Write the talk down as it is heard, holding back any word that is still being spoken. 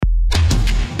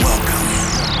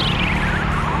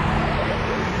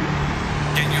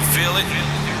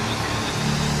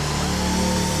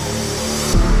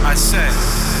Can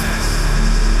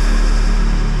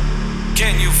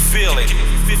you feel it?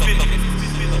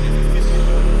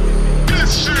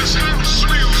 This is house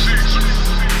music.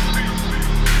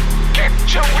 Get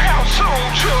your house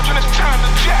on, children. It's time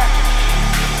to jack.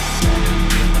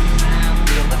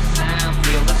 Feel the sound,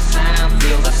 feel the sound,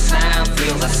 feel the sound,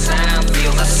 feel the sound,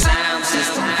 feel the sound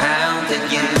system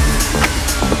pounding you.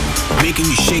 Making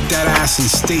you shake that ass and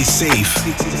stay safe.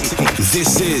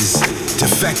 This is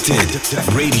Defected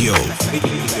Radio.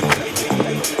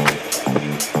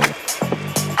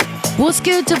 What's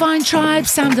good, Divine Tribe?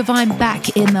 Sam Divine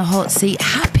back in the hot seat.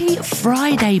 Happy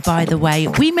Friday, by the way.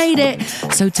 We made it.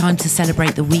 So time to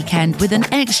celebrate the weekend with an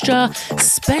extra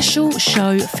special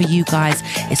show for you guys.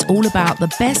 It's all about the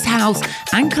best house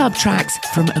and club tracks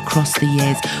from across the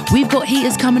years. We've got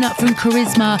heaters coming up from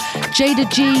Charisma, Jada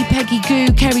G, Peggy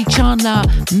Goo, Kerry Chandler,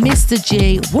 Mr.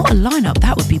 G. What a lineup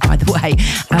that would be, by the way.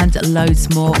 And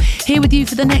loads more. Here with you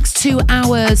for the next 2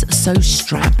 hours. So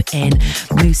strap in.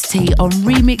 Moose T on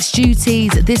remix duties.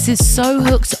 This is So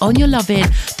Hooked on Your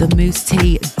Lovin', the Moose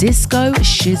T Disco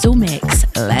Shizzle Mix.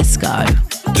 Let's go.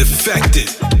 Defected.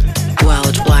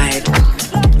 Worldwide.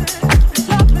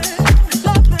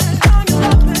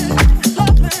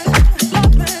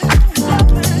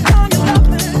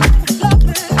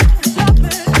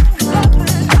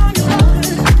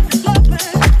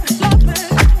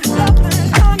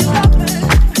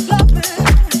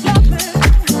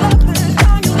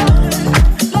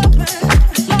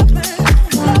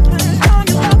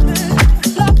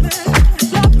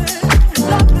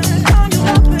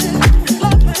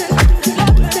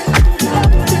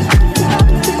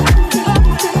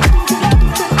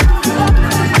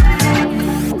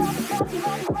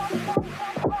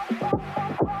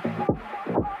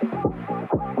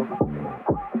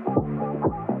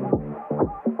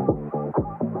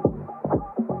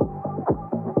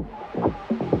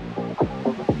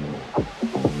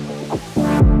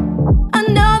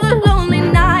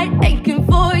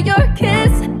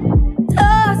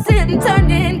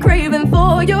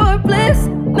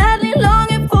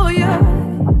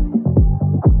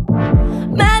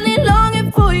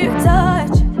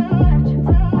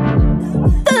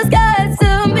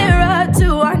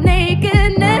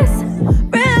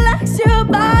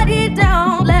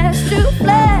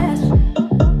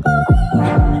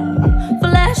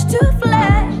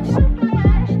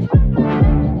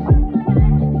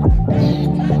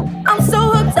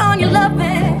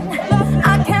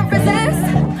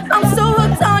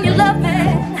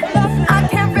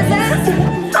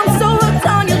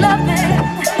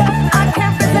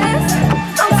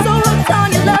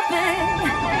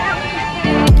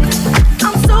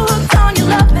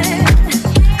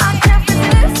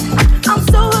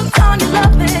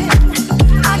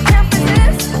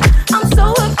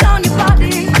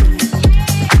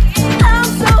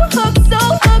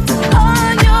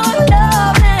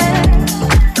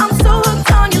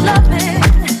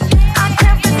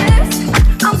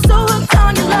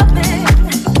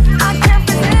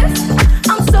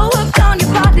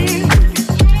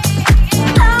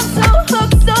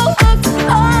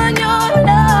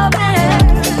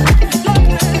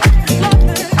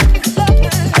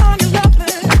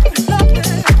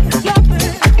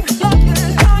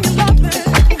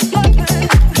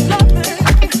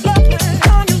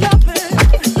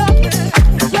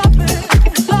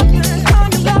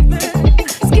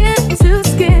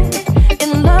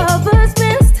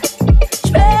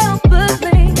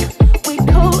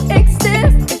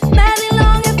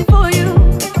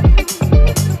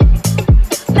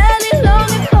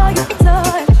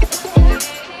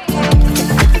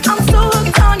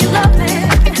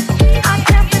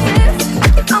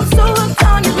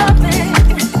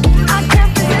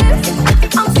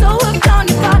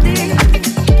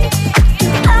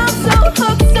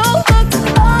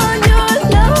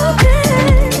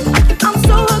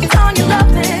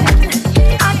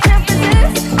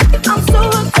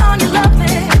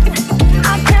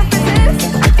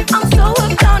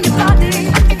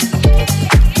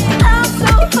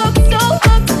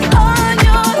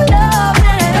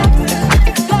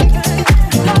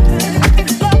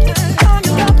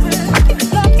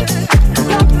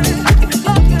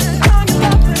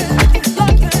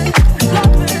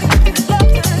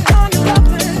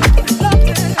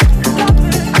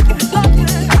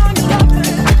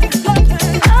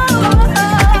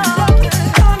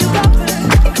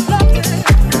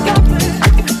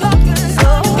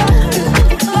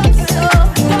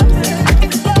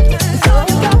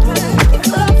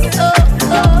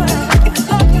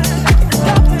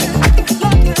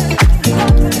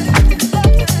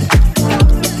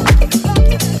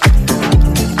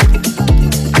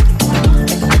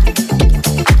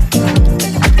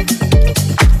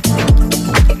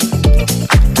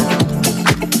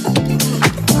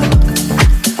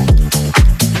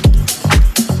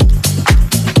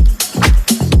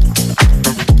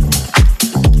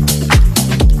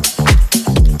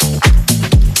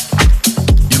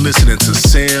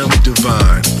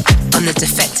 the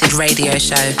Defected radio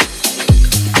show.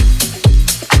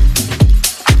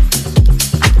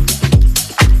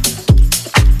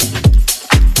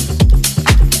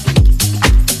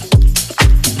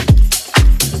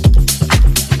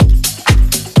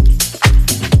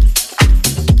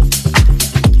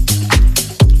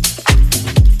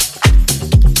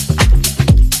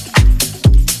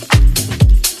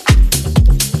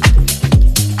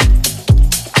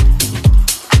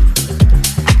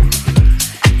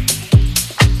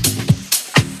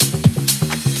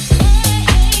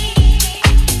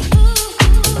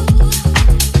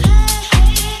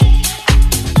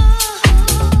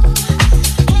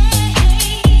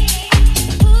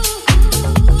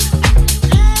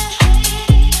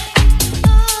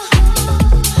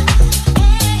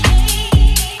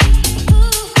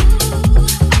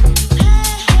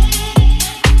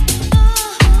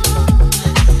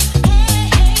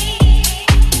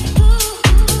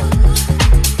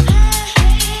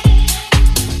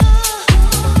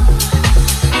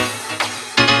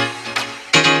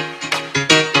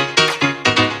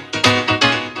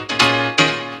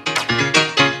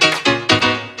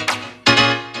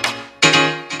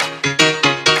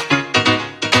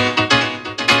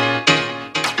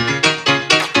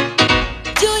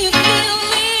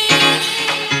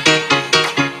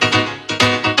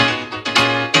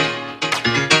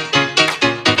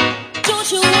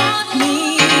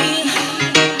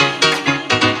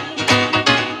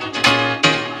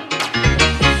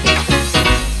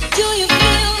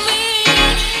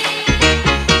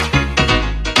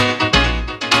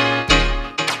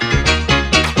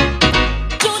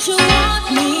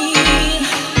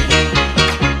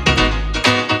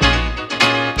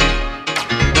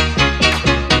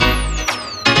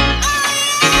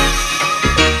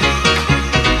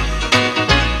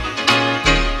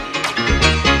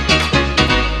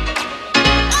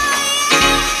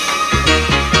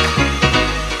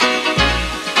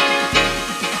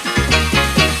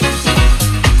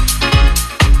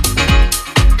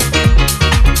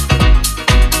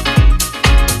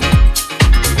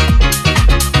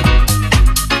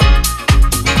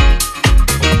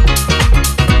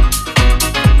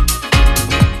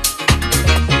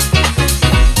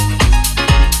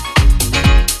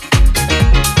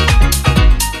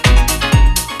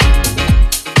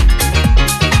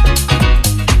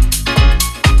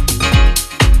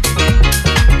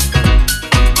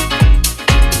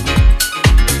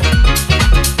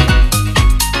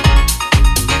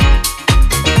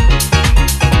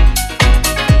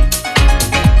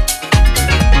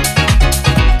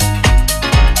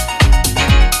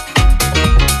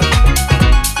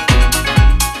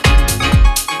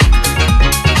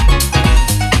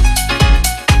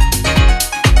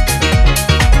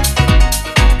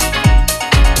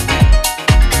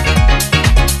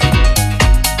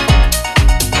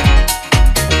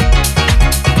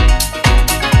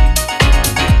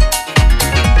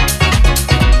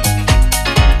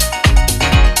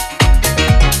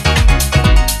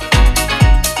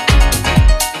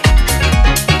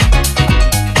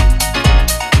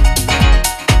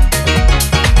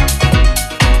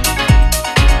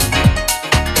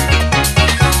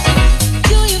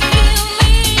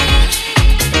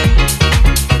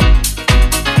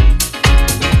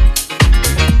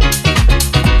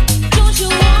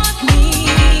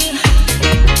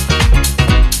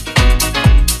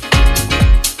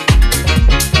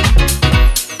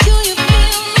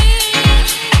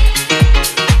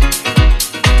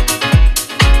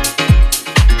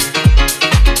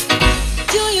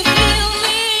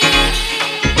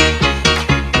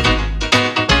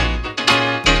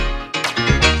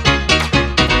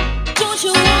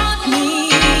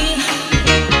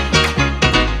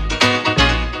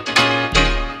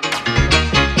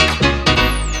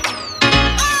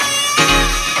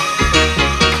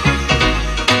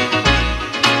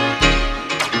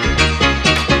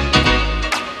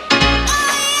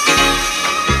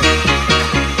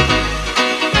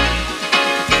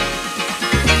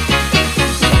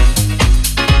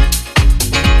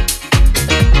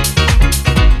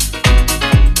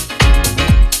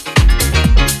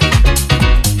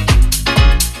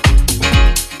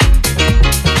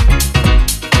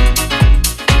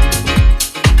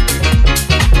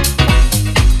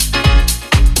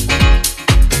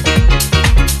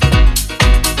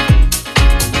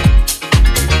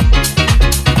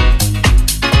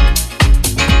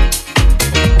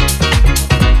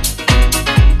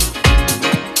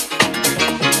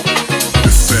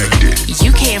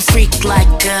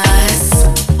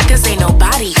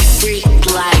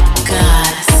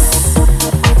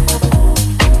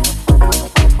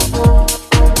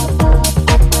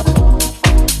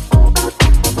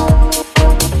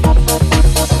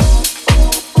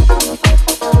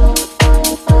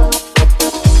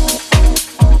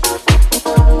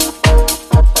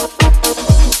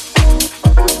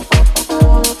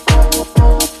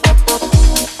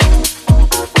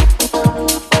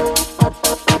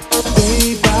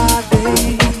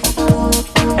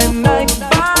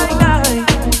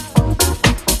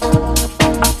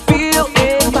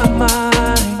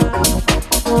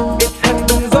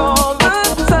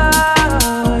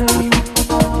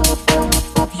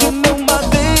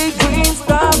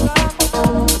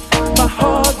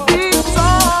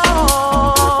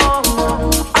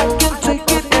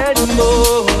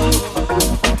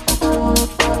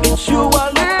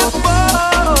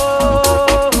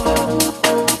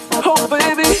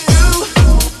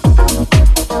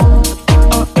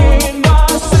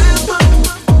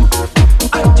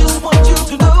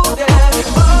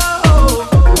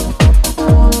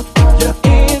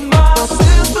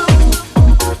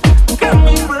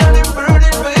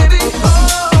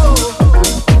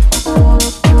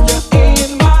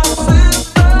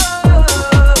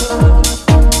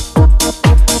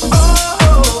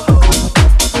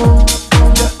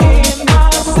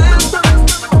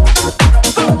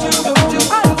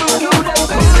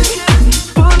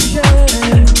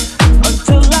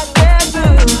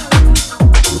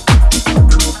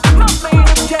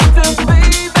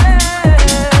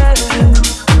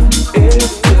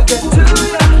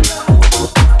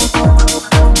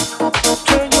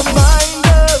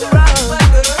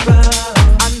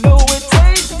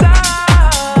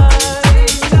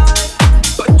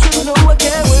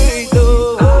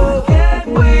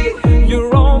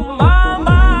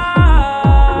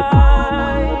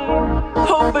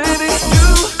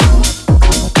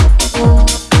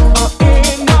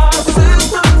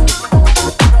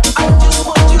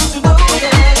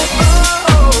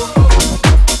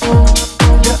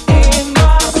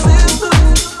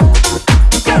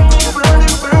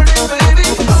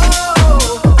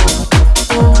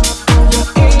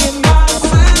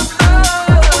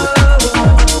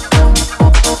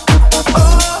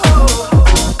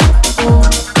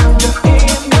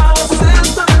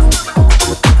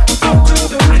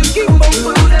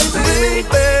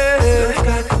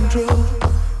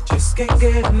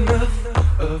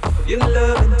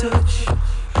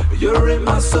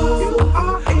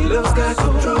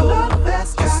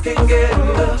 can't get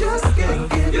enough.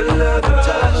 Your love and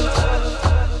touch.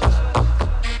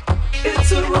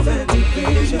 It's a romantic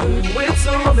vision. It's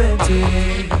so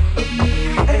romantic. Of me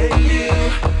and you,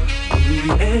 me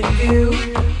and you.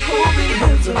 Holding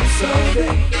hands on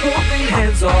Sunday, holding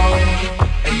hands on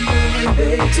and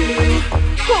Monday too.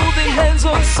 Holding hands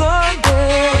on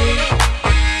Sunday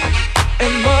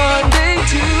and Monday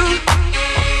too.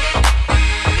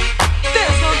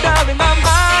 There's no doubt in my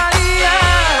mind.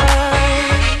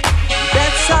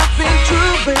 That's something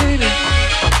true, baby.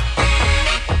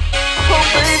 Oh,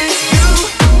 baby, you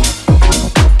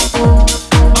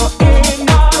are in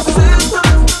our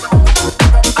system.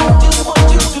 I just want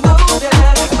you to know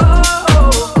that.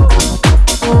 Oh,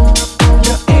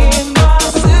 you're in my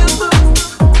system.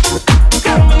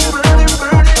 Got me burning,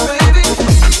 burning, baby.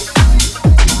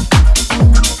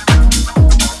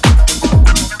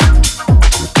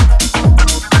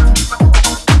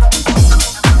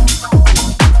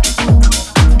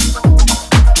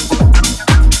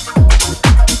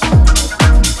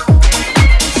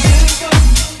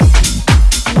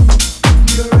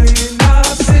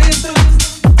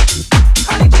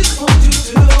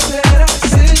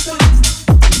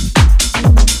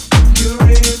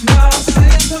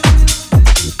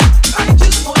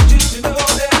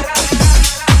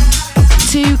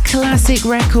 Classic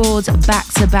records back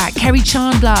to back. Kerry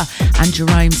Chandler and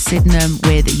Jerome Sydenham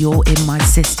with You're in My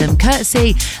System,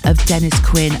 courtesy of Dennis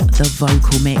Quinn, the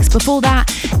vocal mix. Before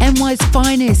that, NY's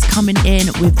Finest coming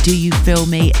in with Do You Feel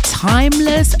Me?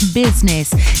 Timeless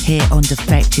Business here on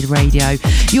Defected Radio.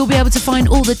 You'll be able to find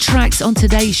all the tracks on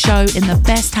today's show in the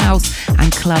Best House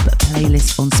and Club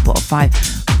playlist on Spotify.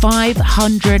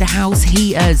 500 house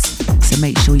heaters, so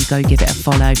make sure you go give it a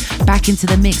follow. Back into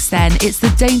the mix then, it's the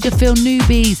Dangerfield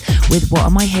Newbies with What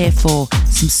Am I Here For?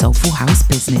 Some soulful house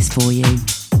business for you.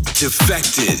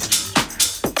 Defected.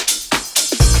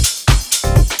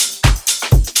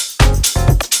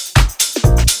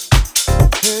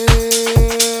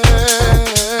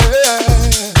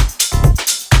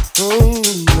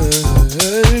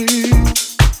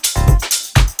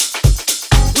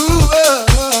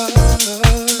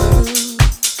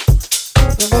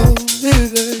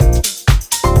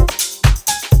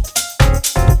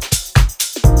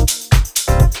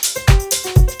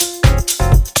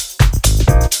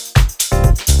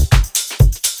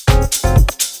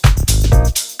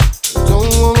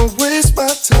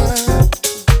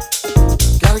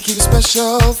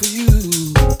 For you,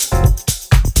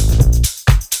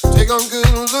 take a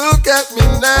good look at me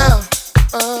now,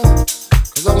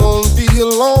 'cause I won't be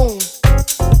alone.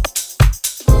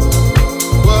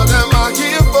 What am I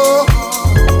here for?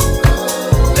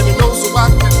 Let me know so I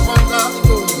can run out the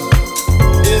door.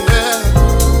 Yeah,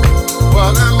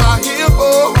 what am I here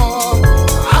for?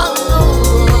 I don't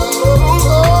know.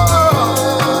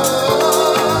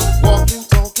 Walking,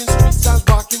 talking, street sides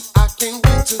rocking. I can't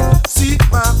wait to see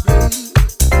my baby.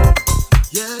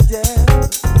 Yeah, yeah.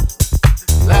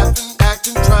 Laughing,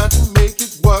 acting, trying to make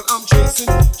it what I'm chasing.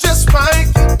 Just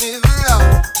might get me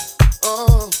there.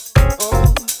 Oh,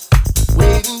 oh.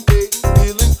 Waiting, waiting,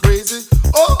 feeling crazy.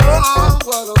 Oh, oh,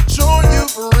 what a joy you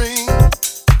bring.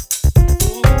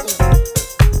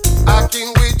 I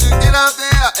can't wait to get out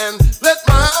there and let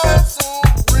my soul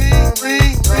ring,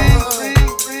 ring, ring, ring,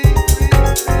 ring, ring, ring.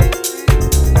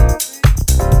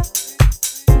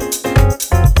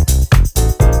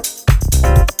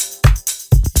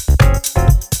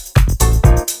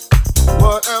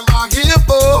 What am I here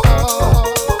for?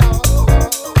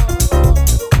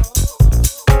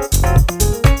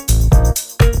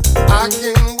 I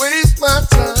can't waste my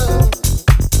time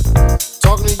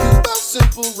talking to you about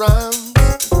simple rhymes.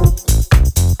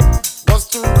 What's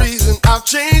the reason I've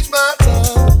changed my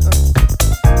time?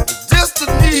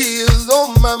 Destiny is on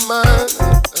my mind.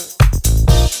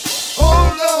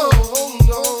 Hold on, hold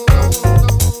on, hold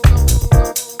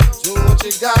on. So what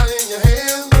you got in your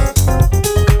hands?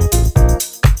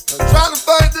 Trying to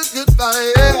fight the good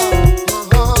fight, yeah.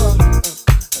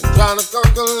 Trying to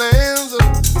conquer lands.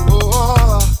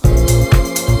 Oh,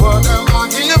 what am I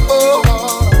here for?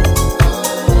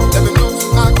 Let me know so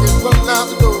I can run out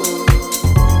the door.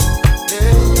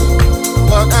 Yeah.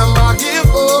 What am I here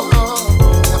for?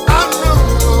 I know.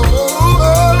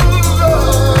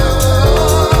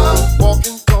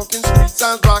 Walking, talking, street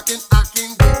signs rocking. I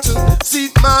can't wait to see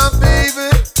my baby.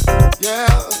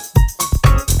 Yeah.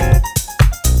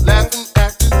 Laughing,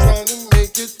 acting, trying to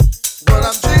make it. What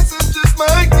I'm chasing just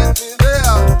might get me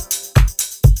there.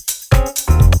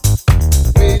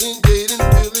 Waiting, dating,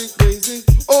 feeling crazy.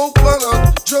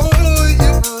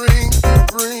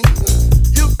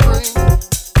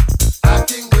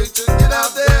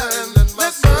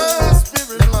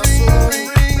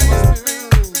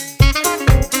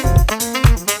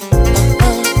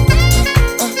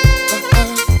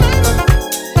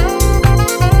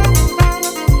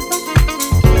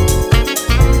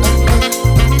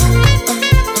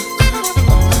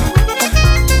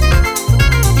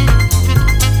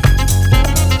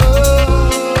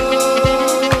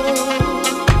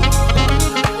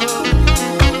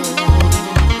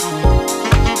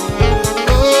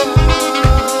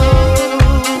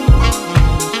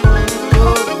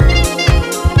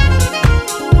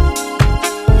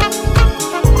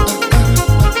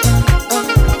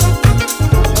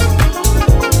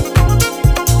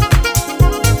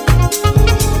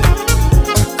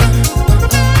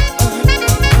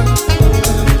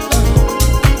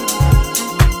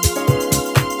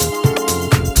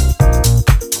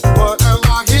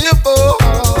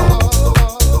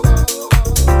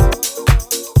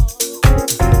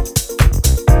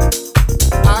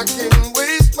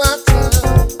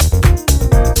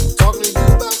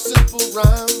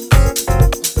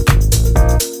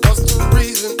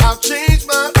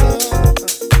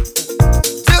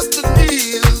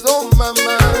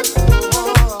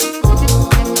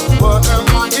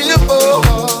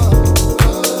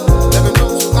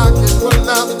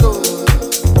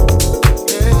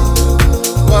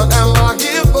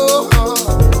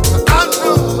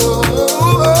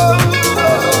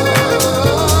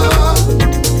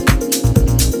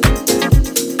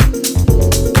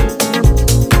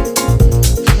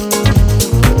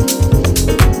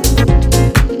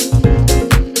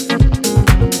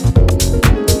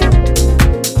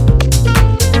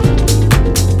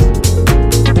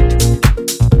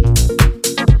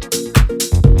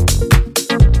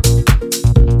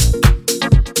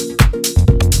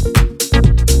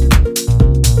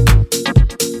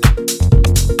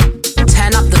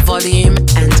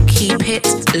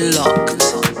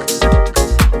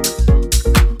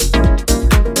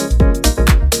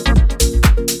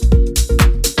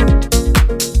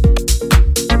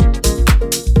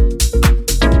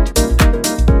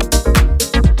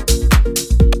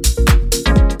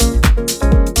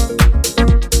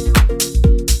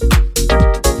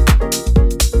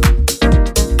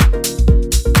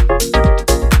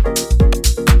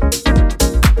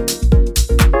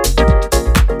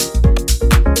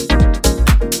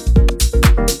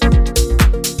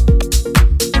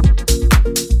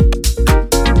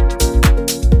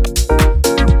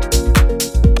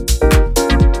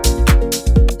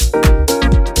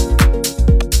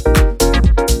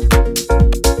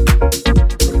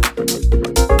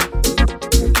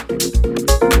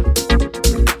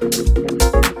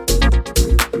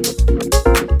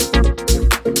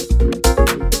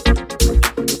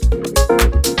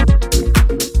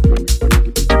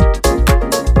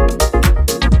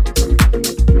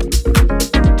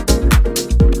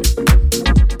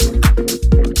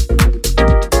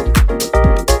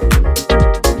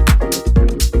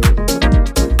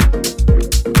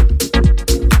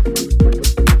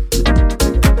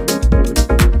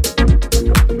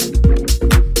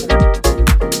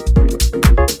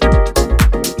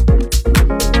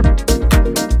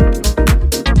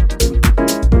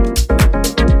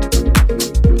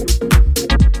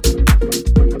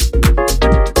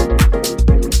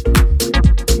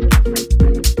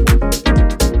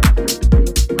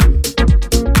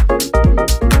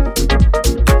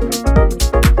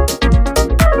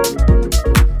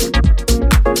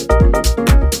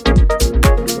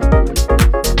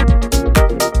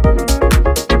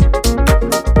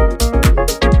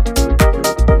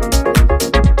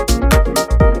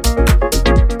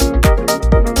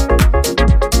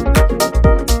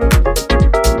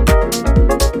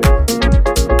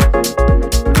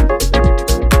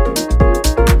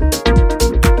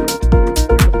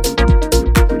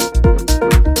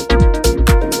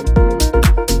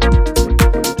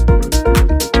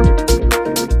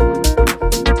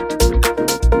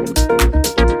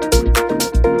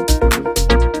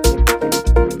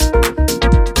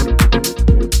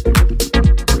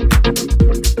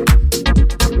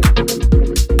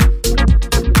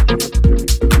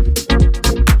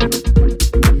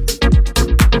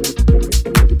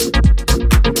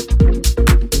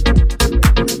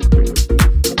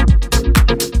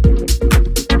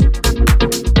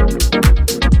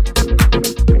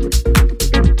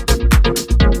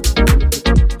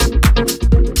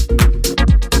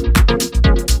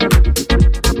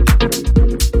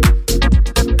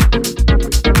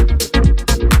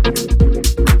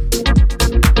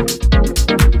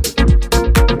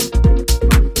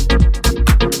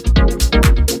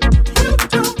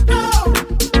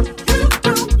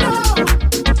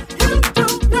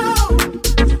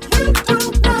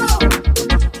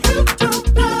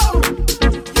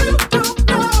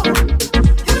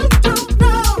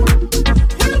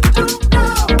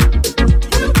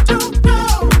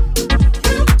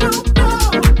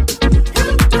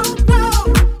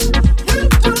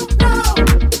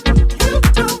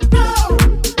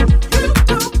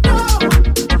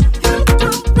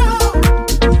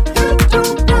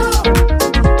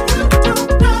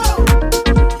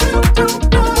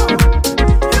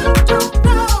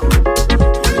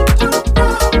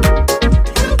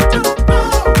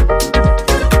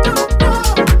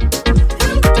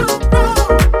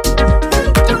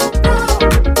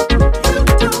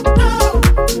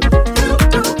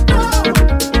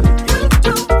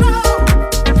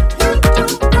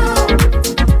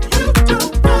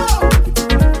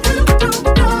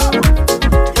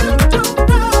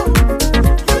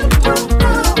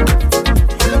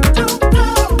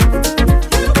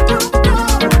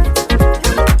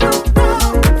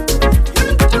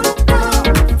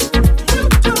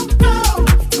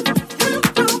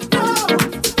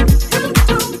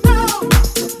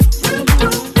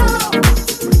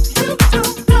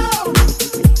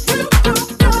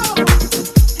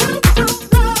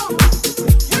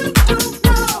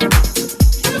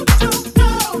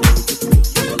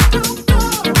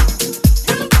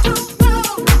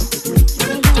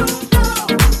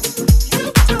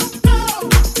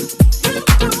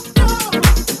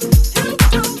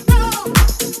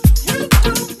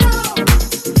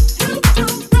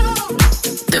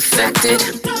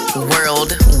 Defected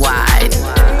worldwide.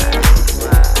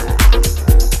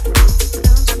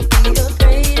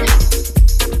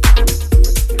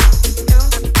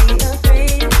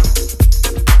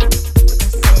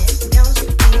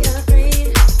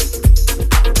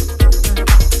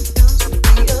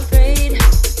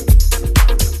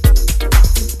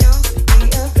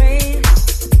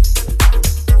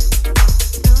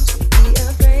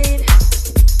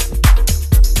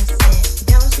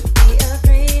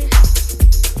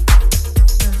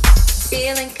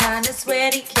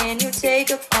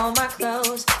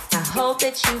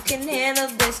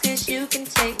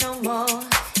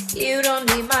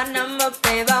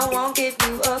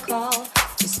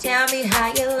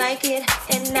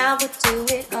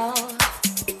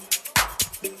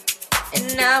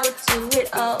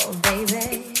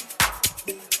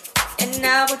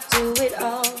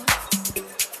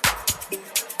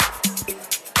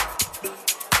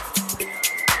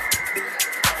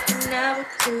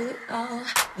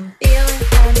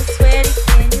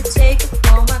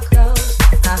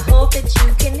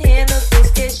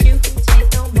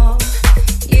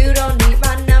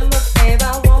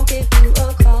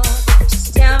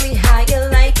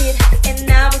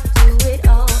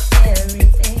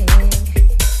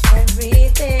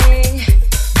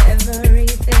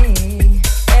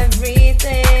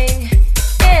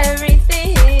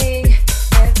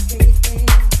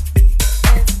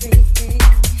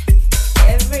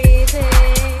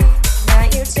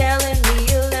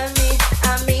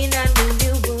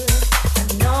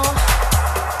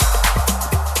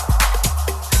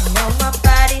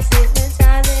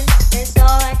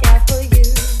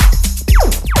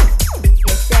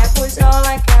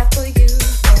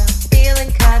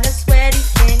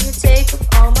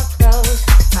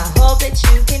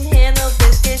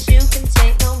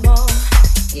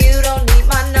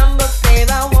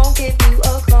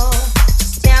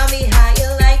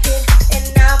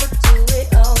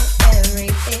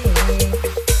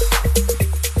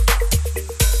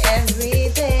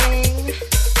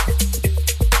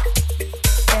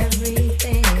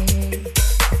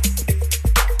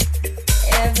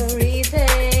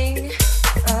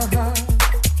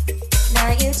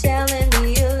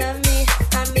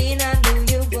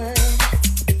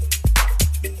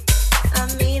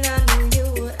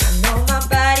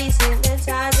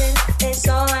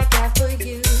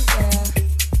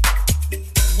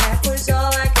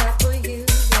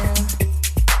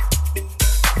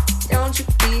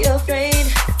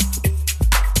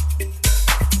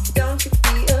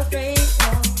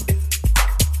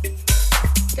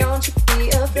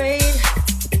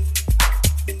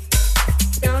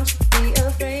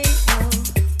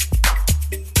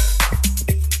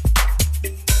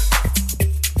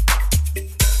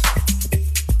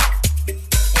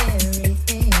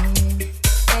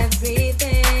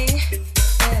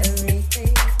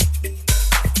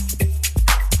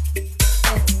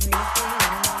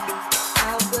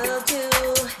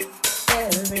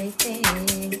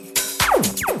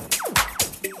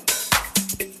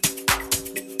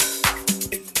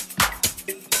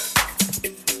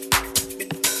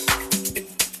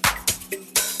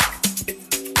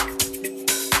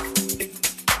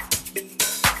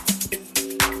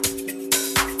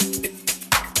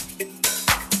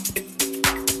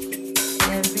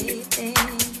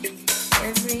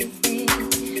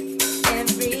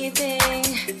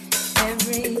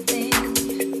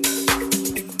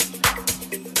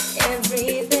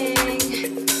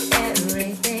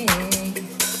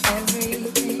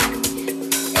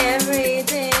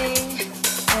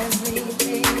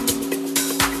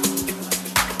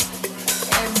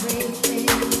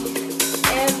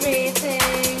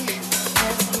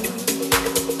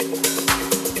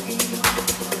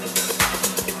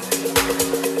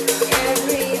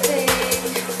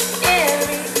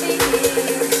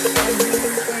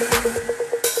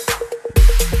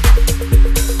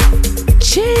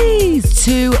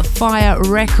 Fire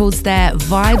records there.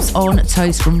 Vibes on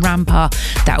Toast from Rampa.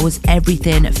 That was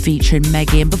Everything featuring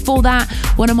Meggy. And before that,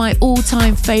 one of my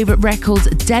all-time favourite records,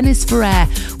 Dennis Ferrer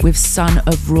with Son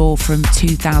of Raw from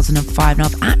 2005. And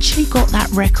I've actually got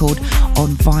that record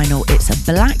on vinyl. It's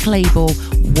a black label,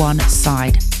 one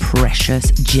side.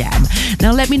 Precious gem.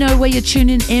 Now let me know where you're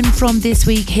tuning in from this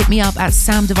week. Hit me up at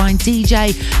Sam Divine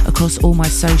DJ across all my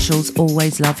socials.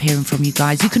 Always love hearing from you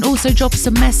guys. You can also drop us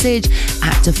a message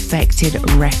at Defected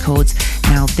Records.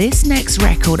 Now this next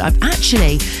record, I've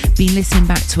actually been listening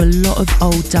back to a lot of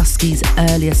old Dusky's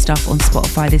earlier stuff on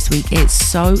Spotify this week. It's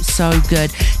so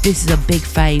good. This is a big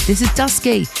fave. This is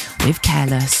Dusky with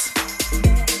Careless.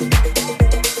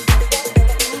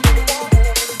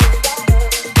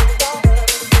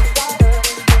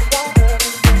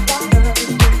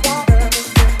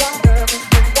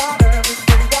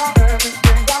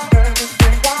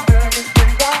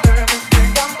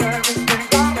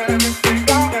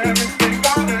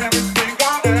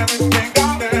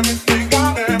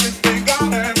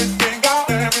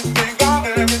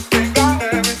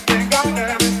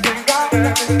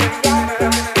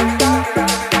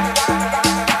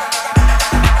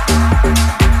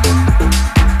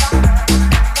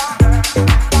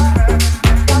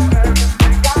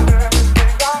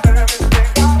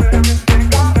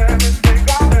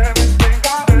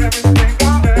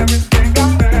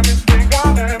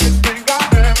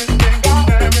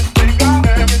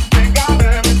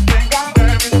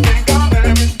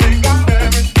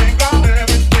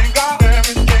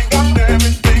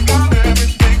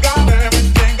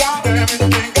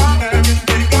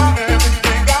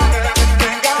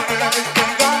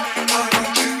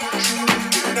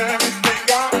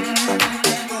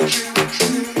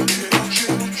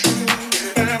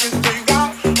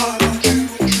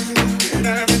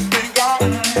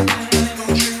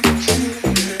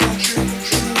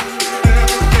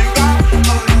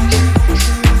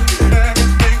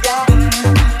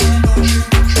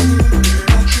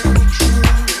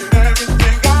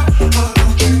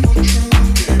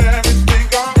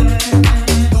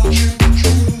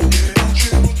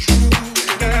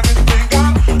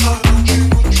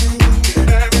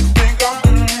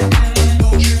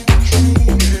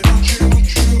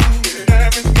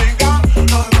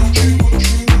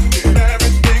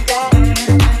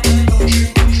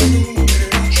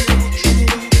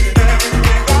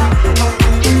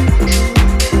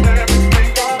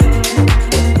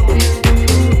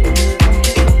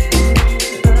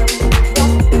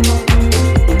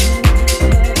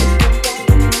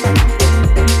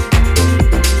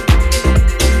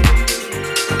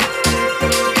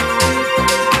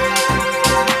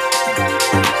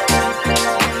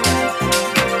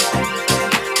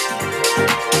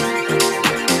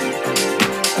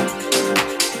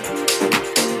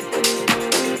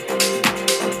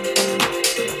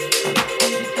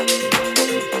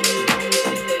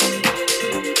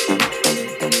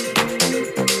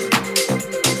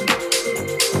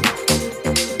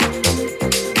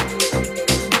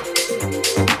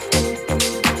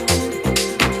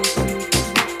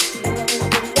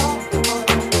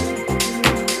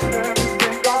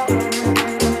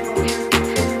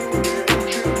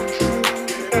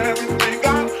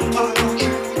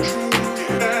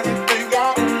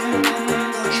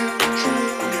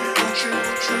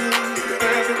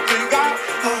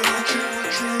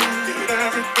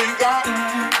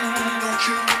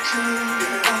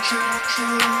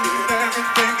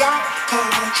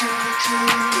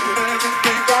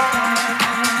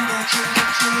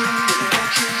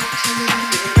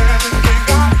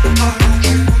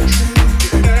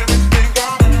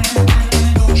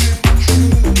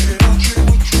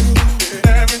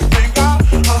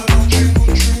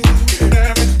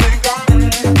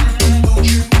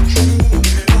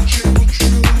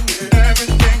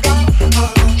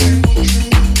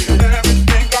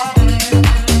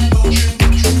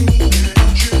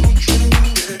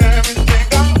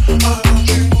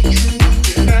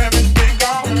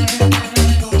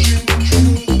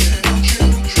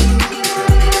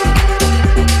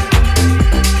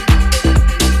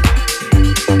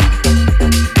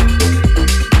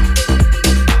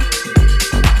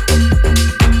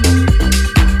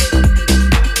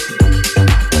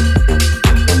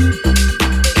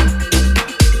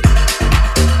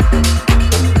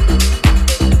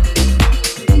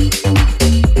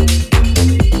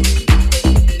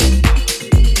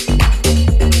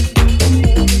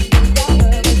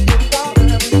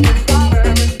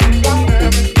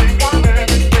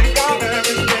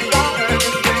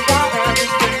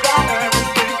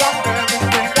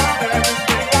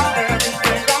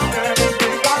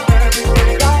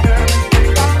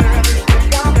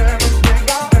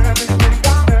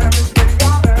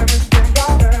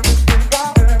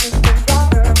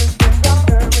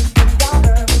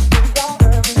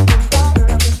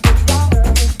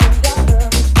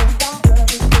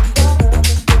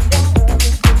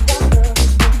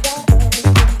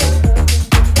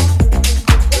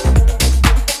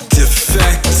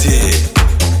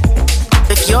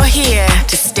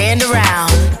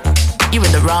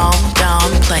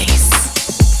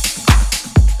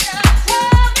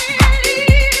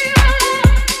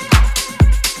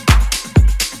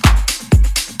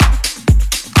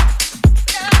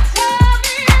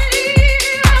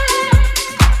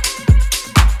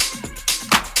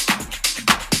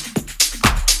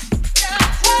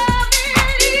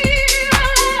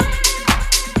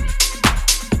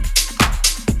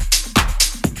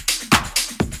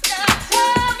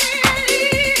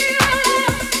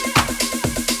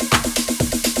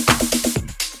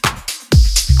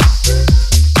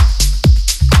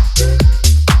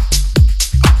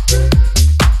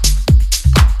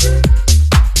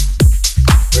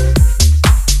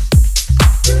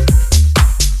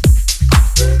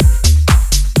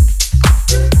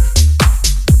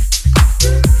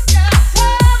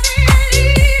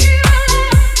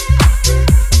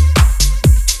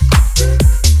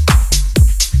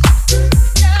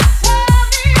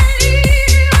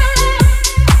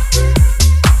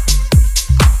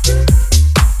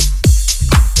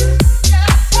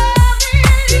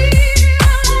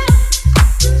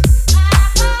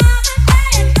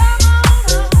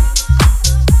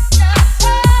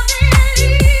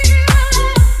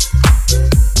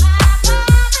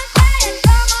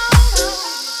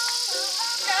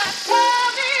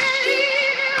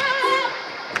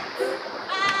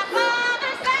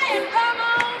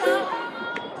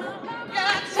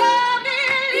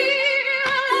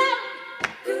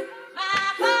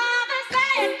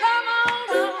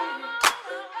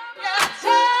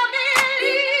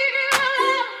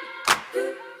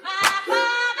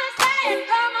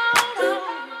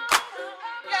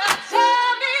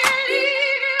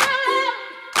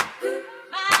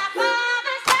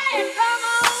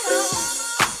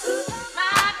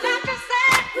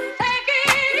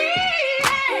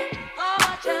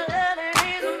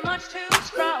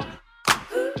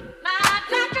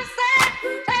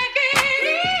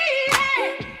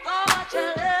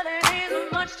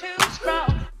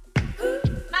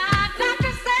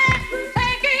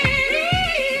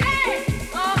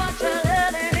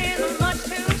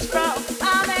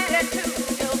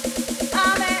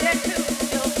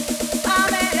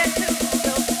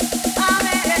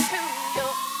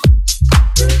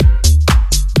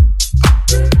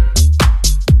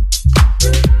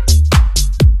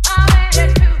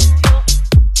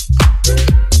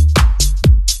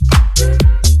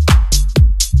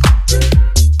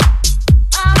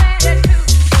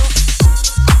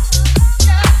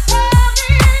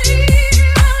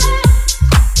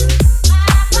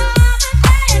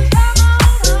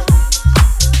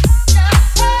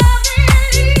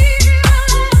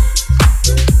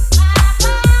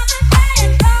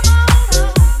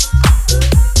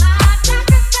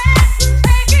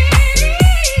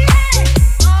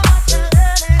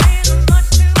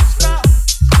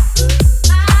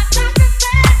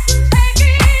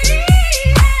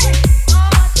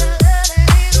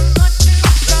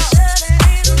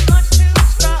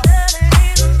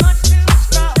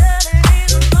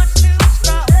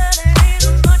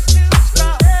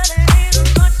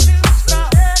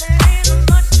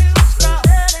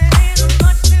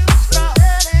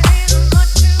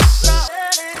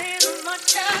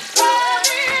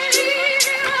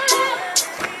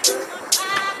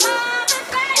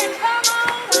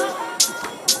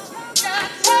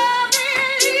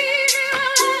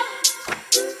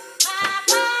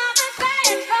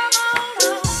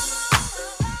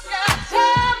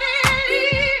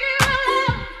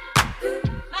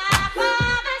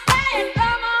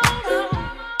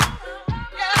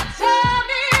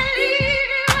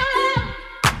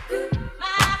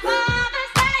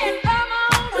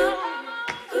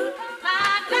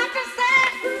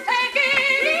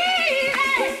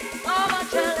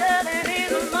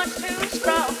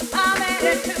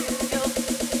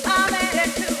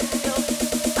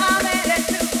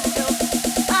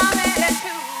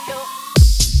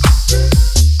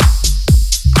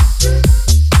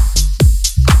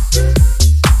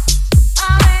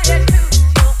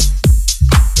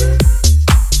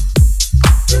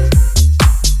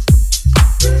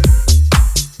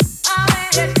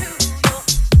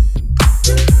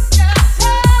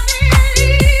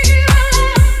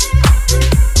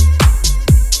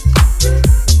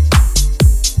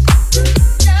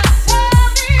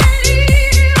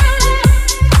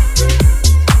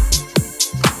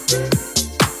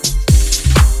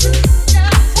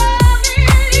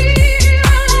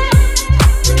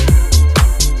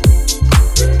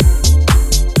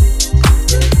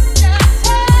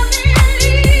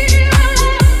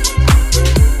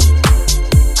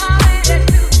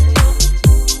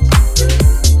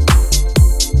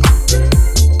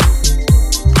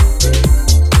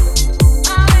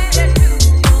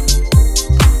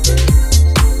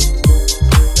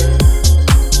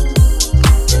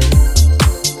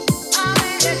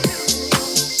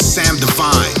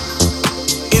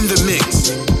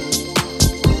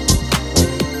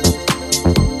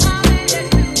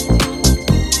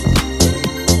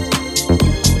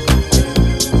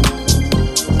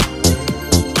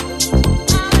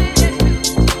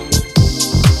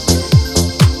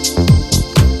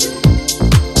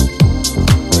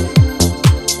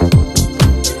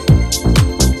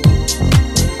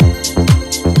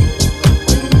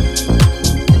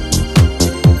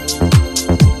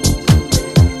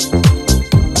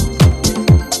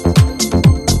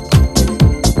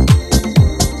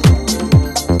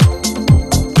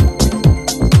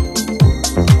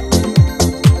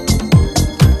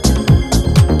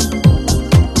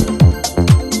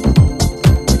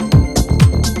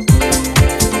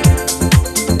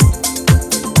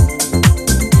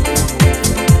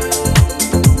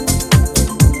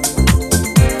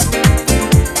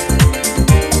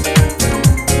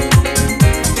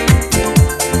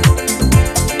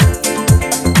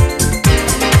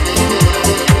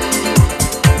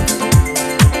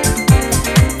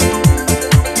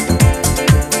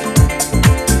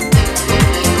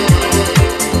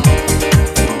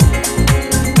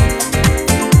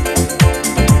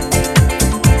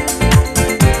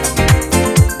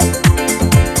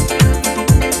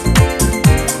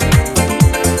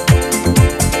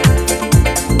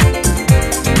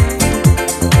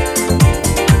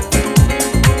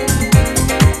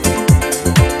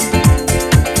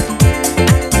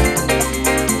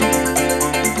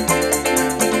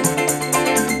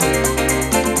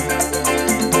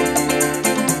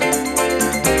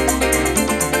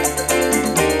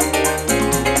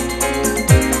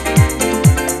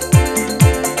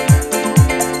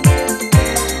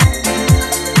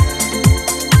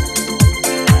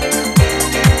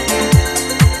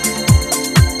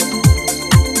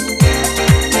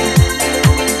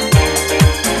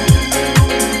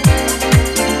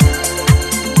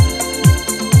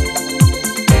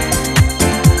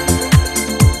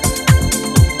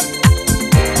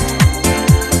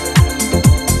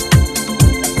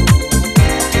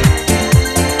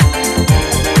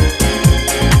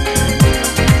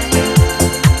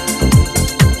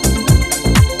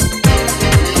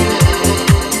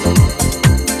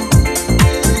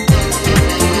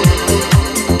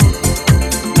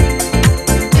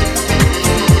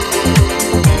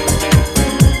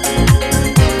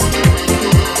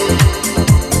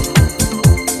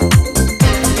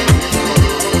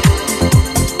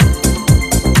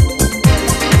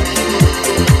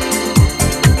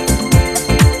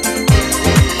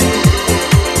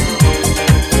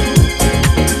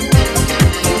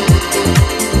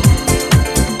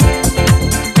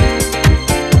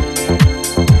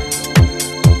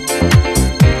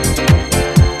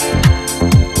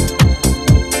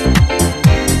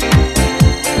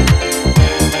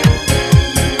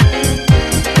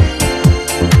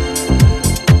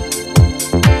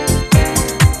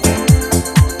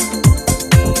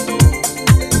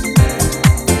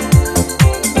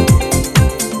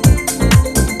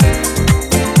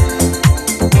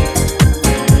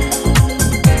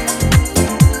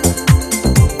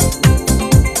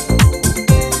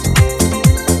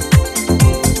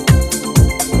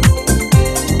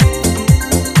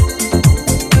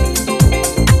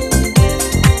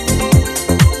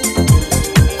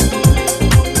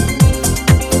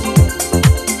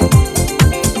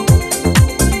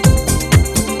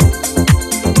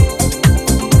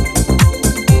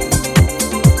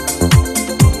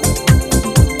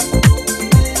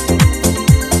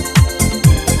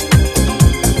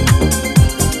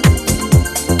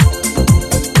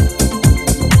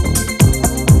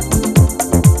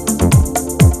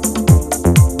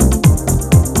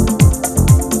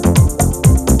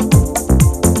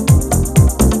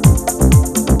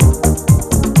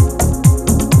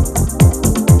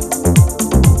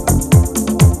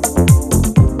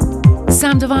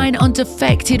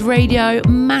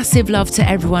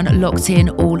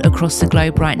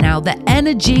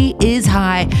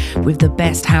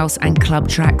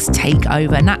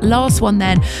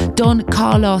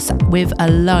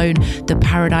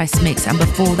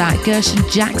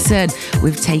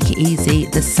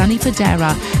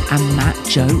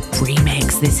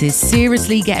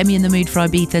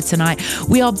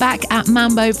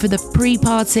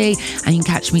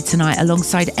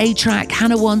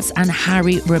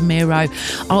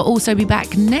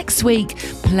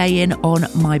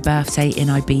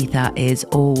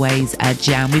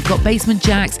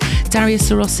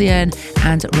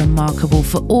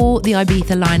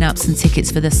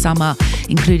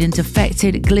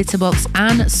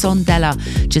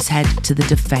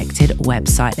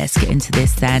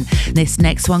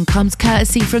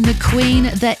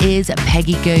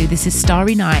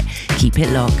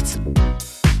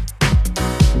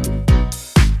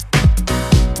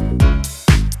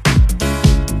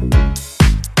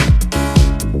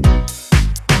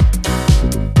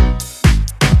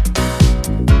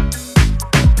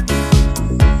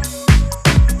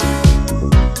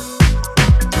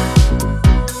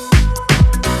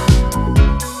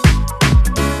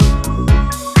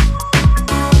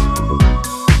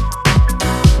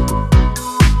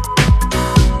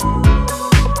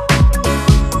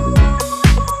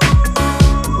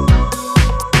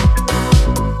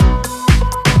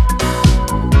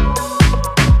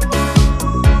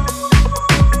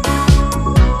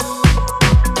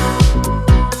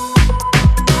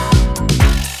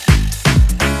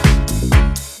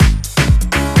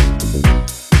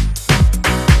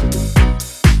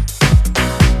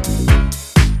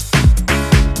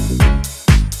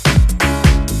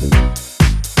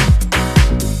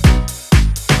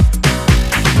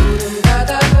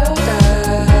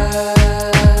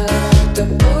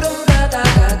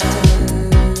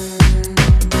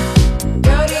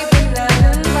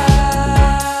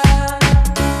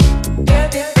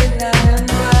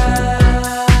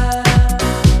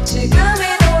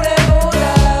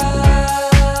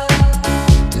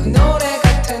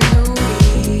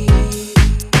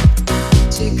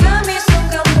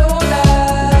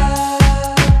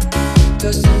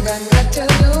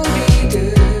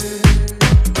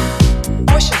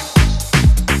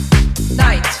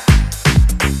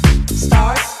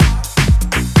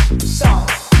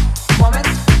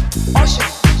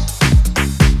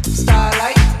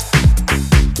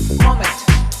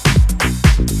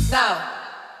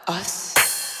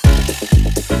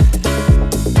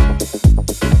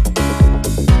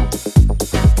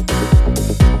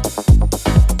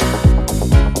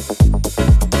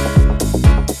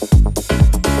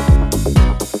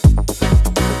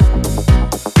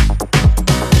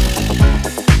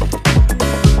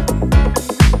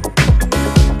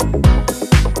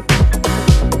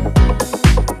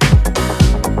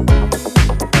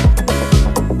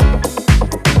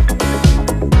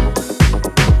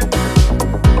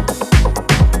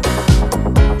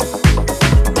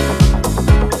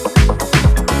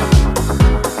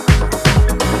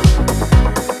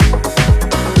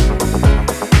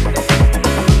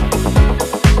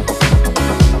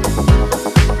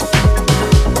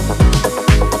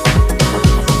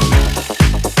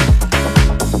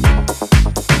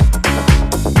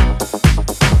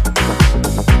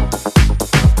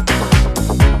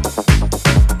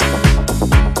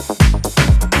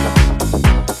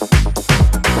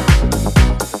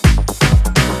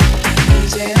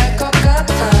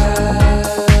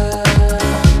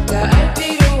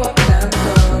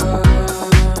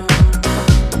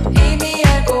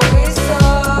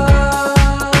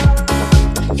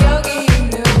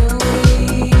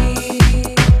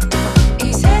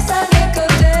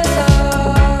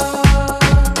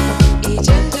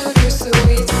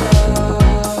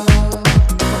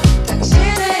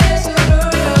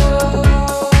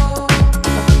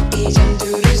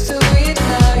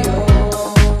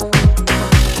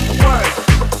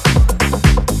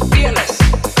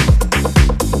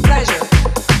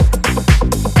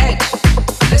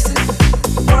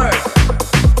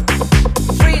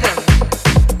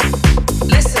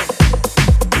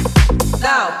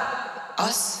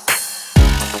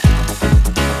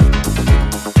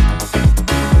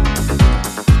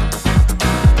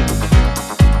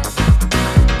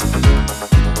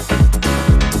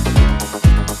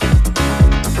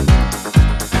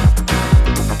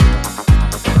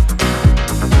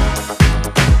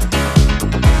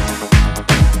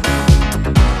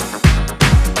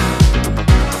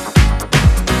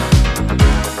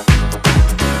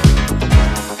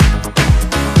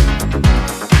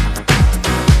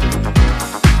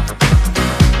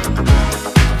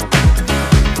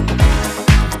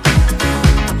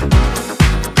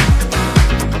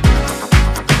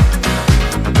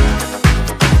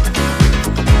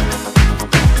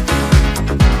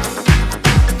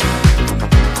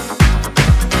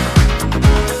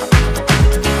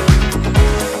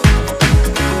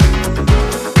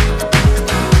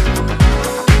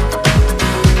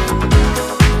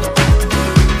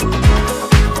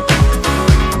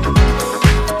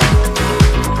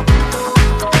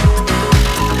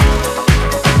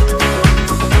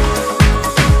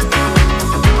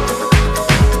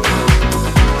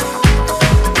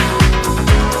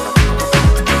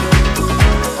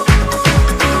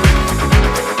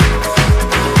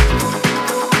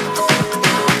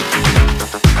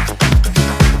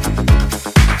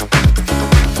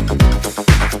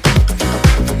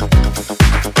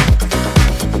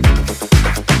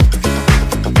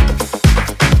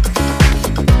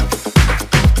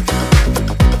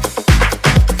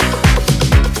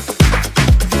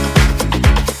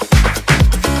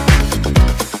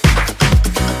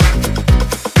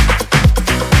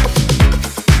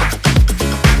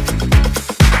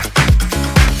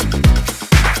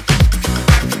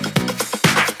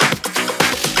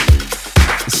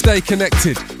 Stay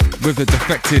connected with the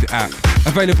Defected app,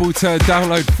 available to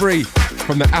download free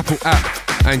from the Apple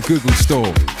app and Google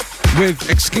Store. With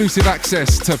exclusive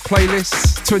access to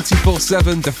playlists,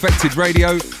 24/7 Defected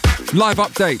Radio, live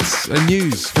updates and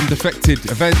news from Defected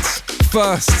events,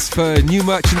 firsts for new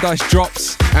merchandise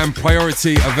drops and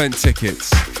priority event tickets.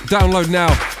 Download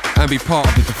now and be part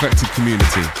of the Defected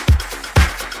community.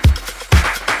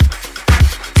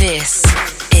 This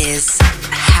is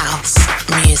house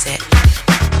music.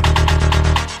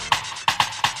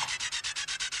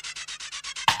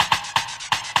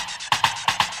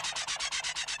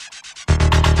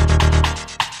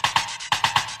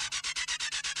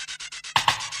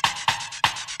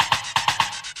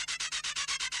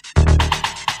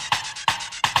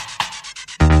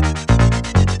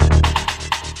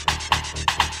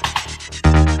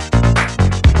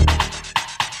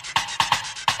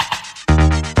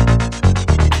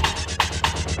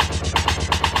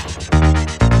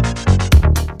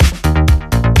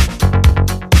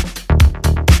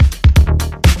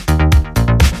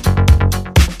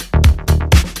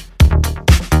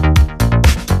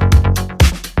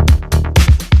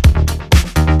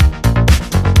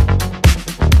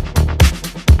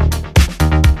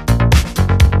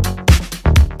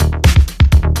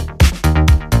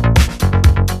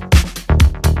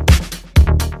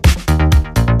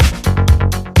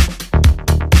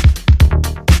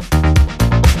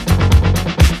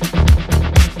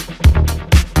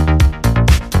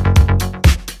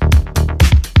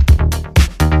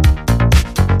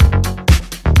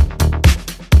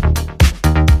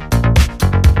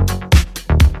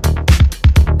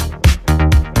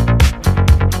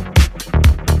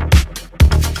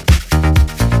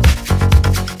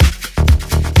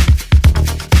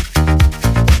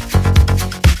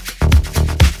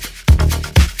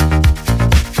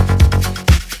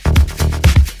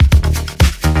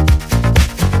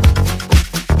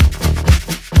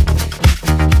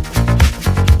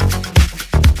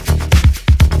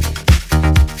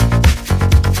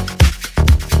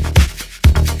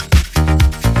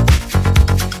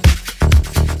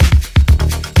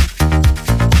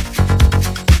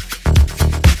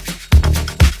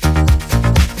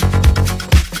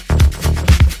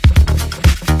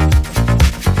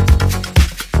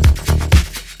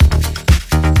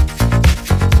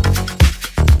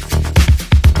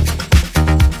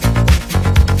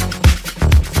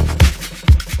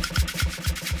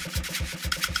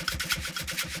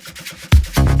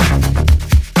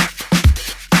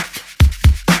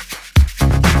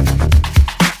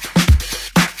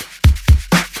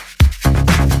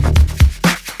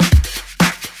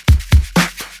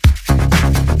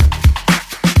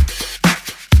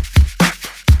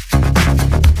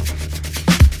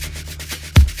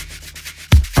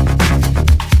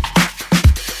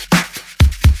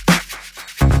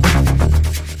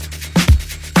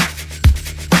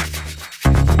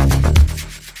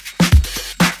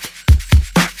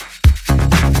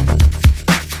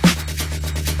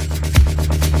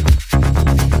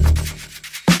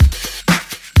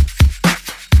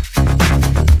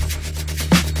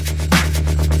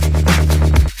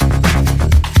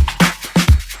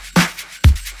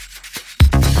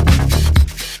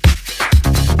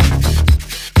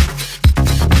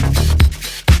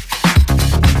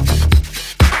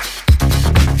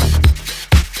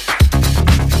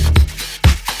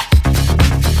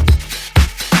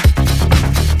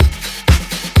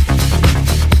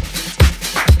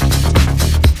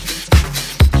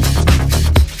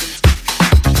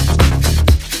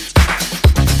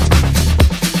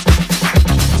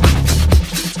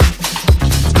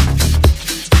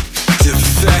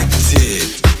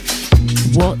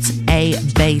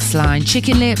 Baseline,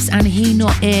 Chicken Lips and He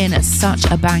Not In, such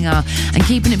a banger. And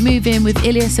keeping it moving with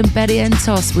Ilias and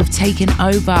Berrientos, we've taken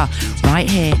over right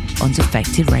here on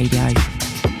Defected Radio.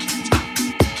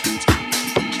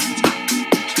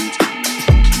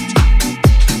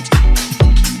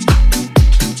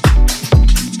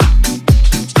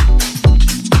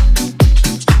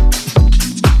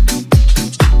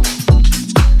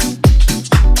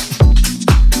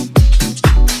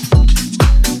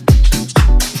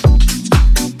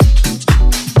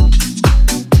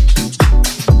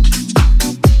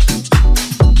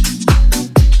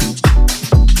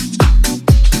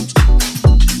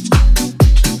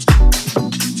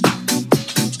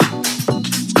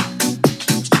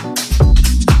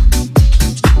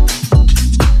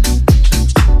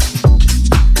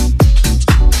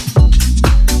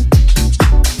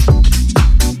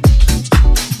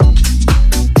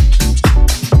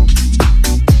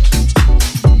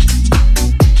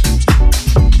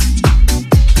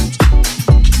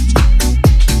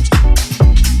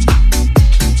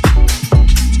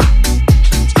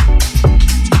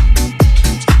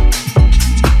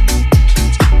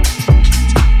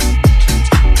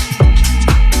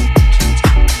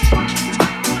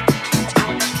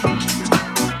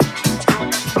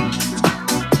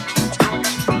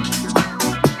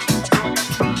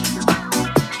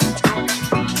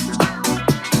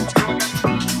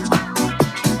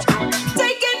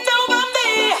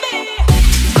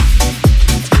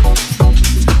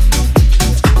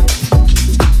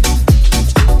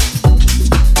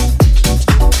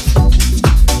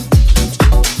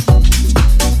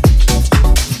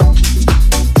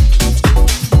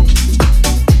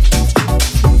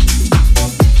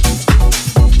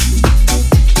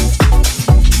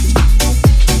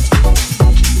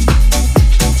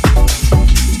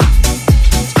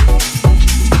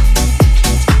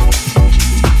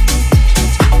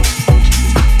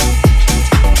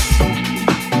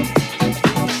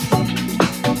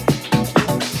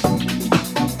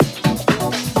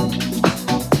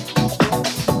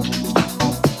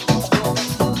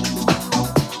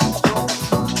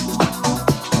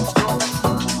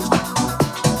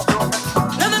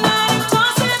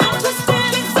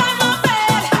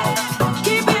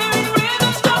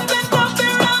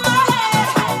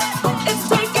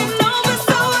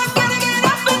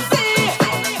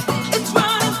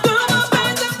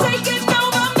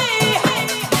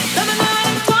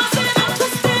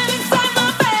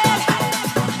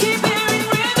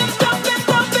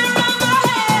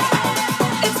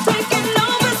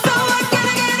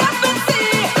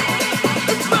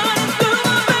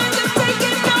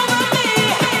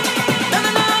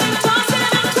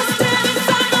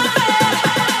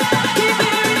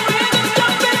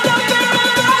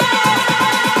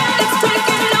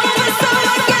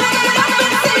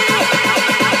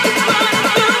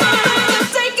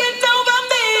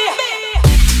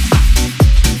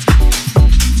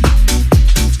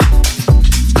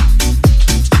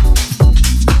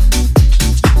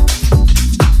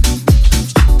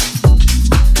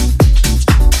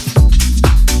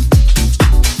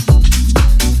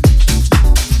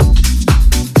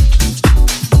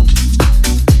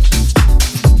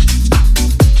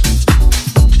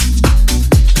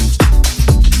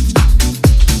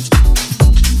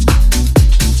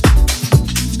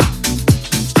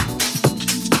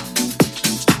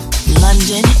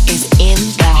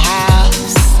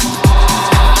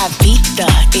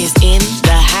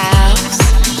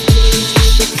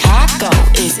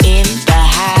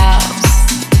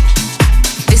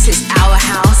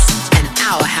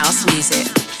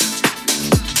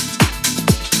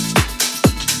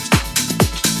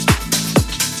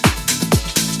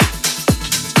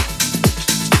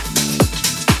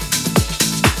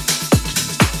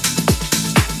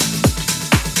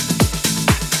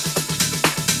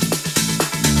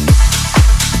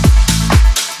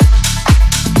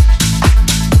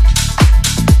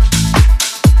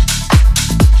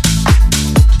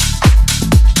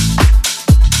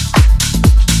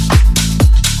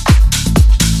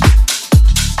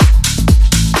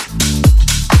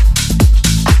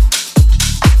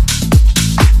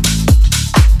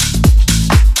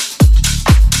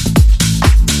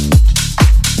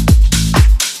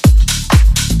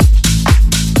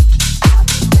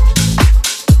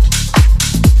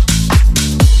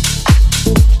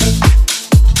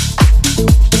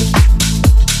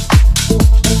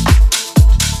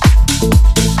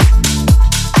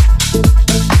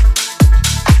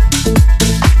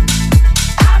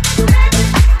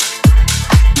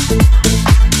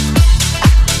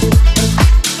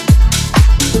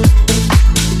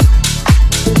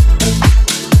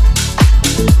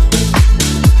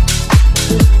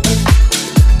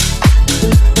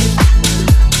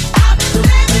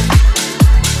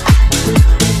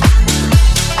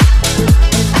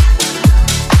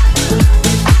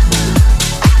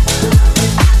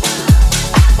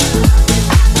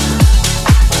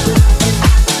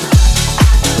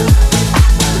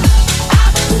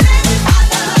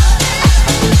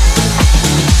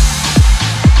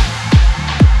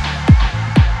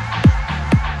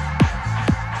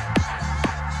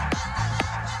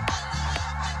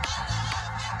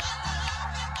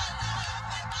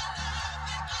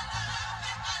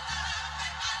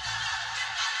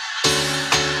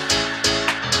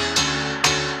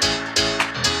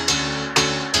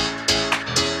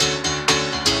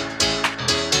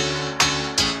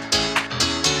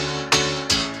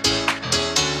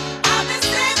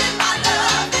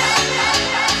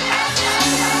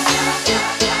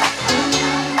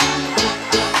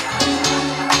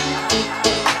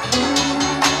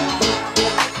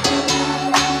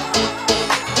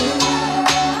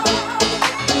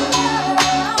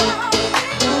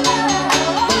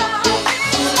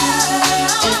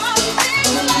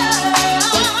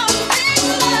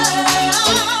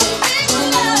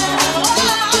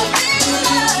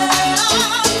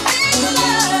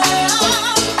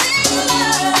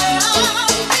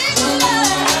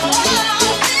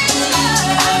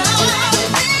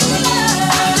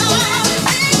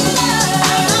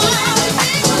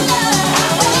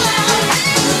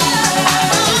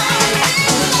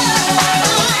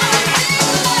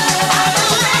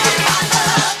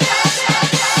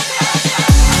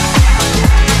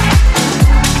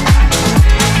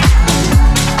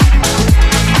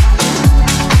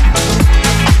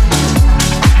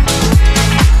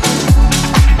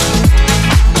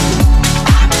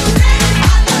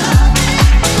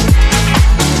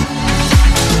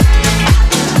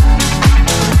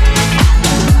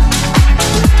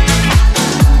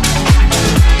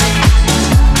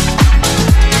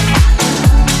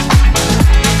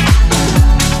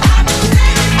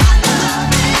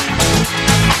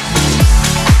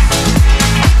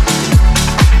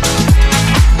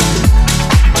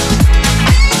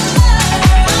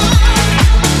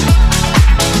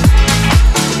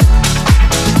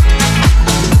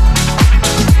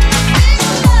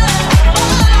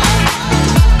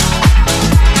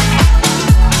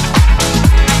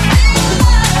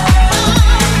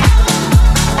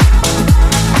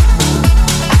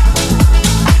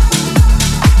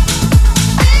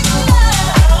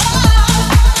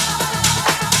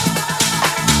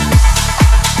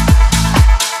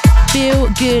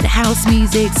 good house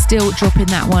music, still dropping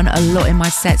that one a lot in my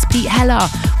sets. Pete Heller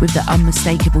with the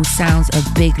unmistakable sounds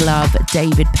of Big Love,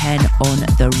 David Penn on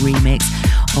the remix.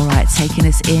 All right, taking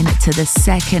us into the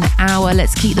second hour.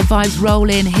 Let's keep the vibes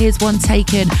rolling. Here's one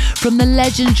taken from the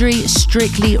legendary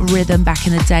Strictly Rhythm back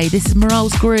in the day. This is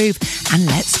Morale's Groove, and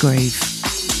let's groove.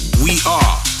 We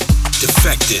are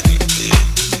Defected.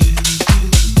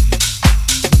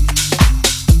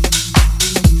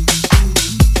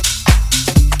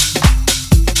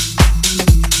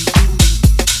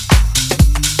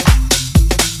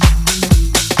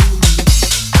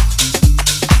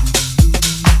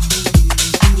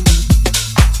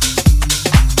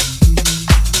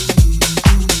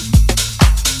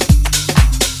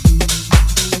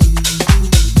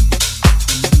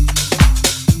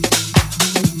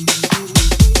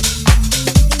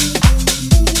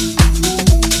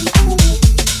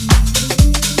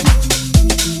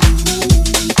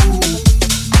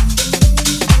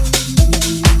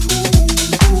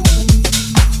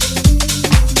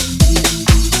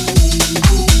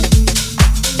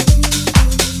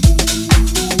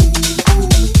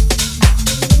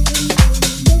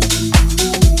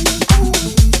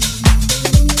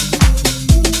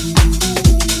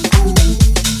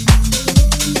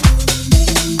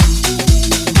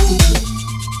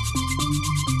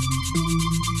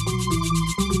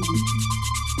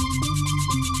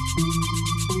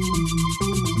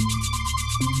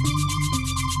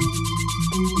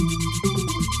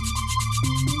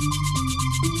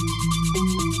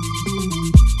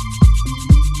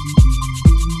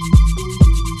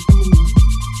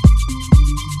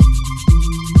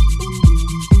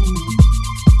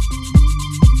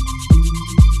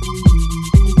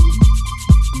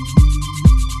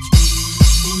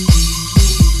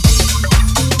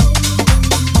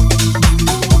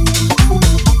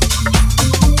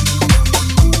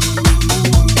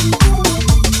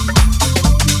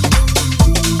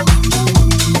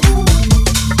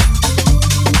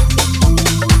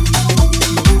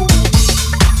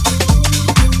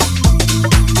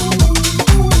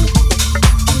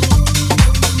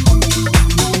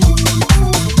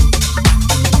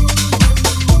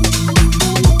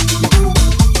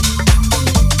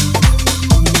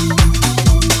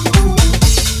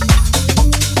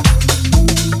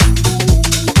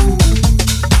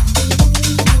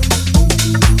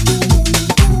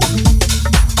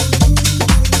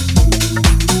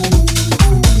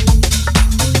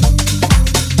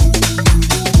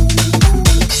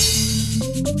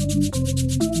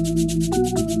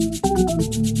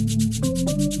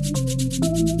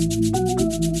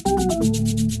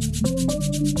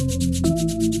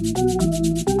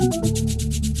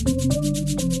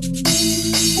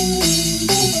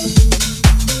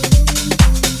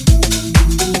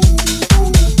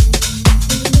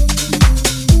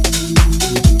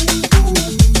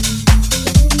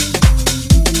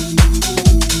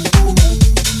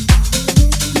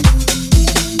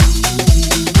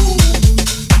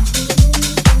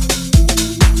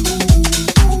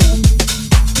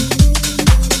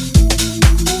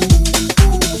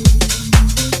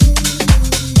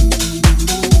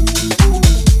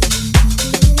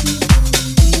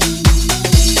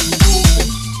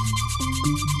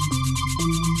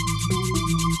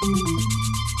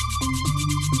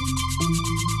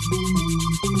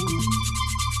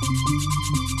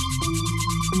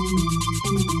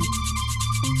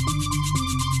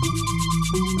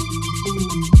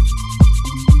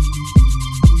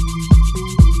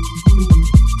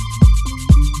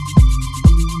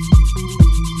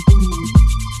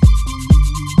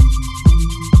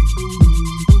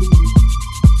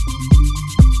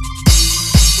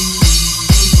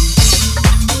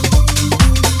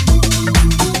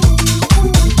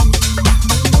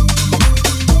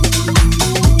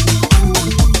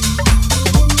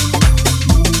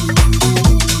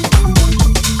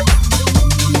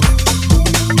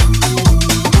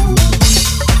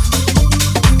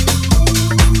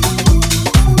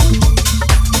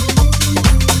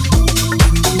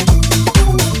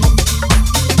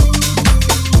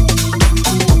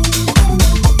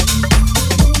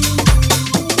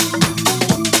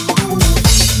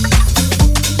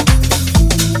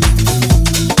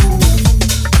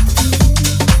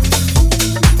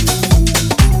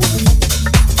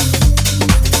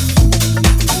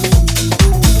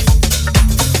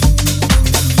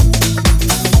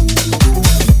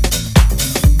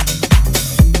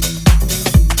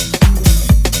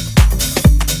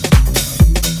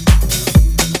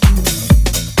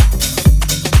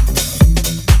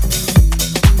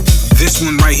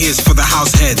 one right here is for the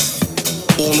house heads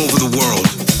all over the world.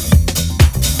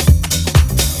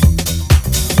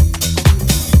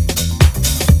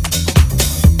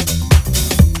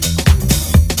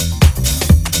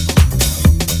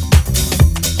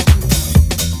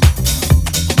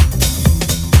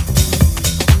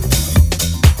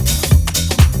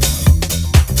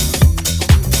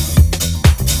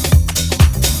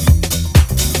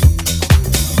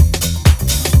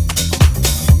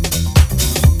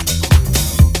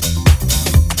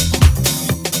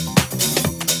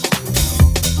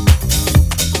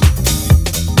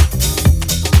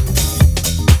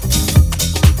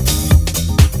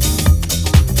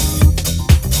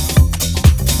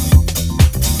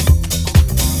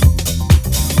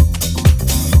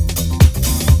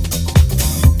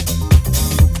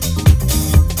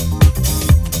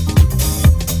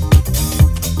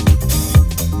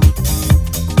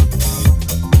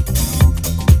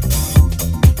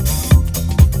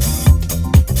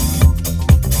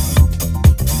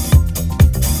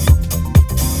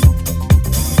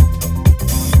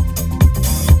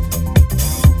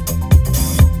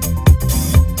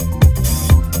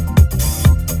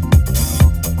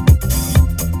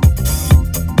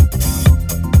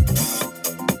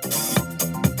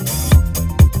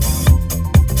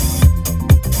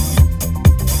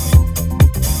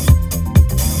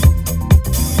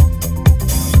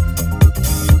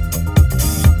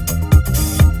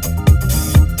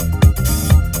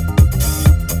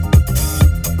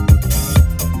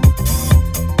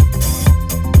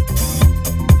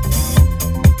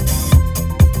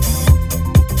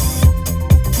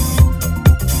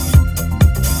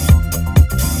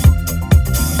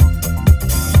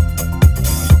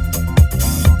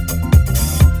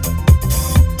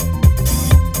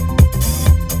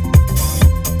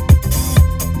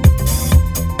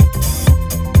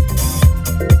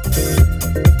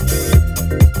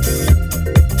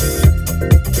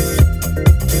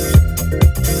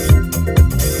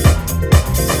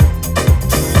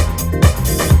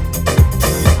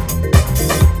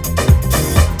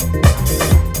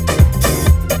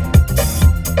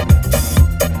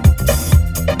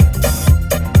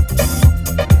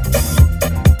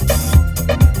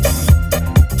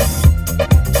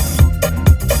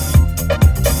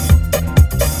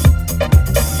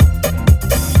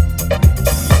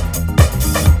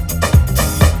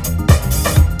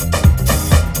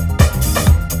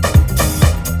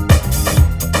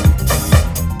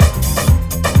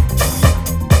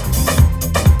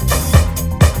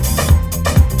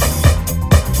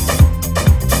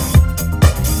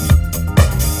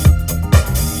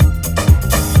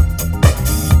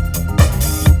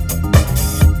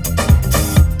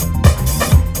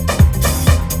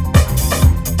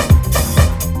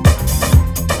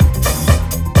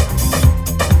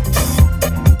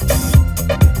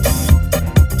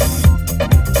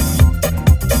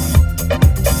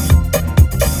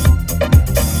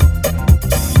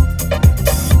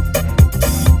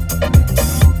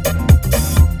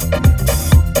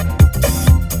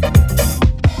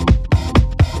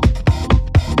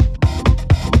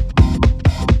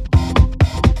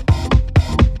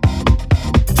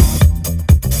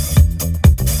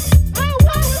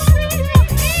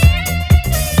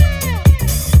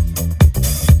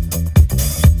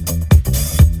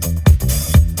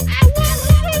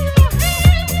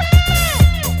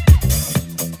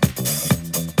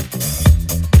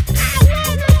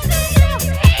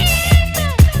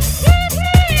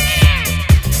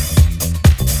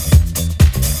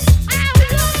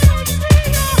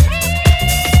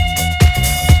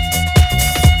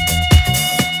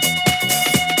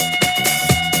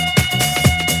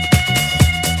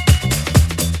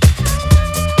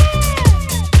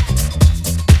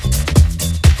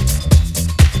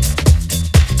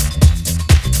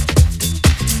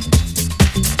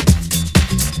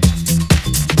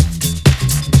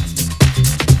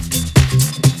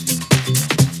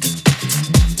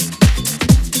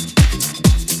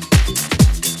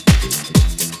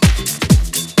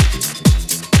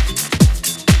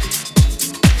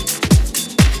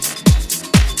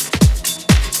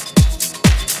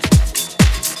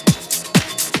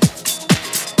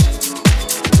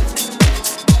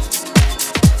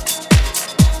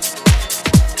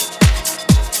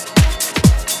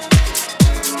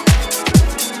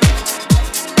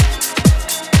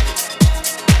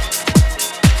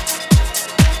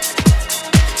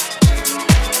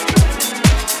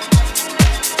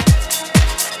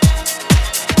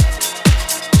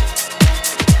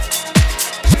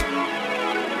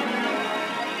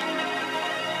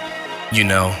 You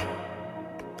know,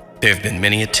 there have been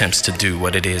many attempts to do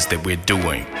what it is that we're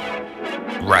doing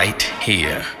right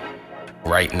here,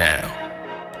 right now,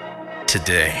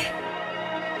 today.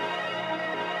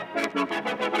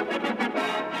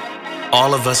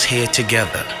 All of us here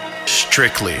together,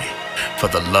 strictly for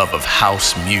the love of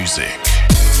house music.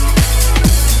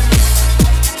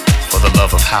 For the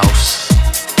love of house,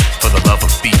 for the love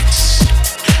of beats,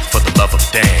 for the love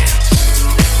of dance.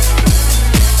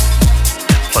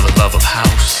 For the love of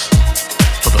house,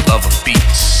 for the love of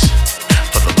beats,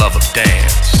 for the love of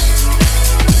dance.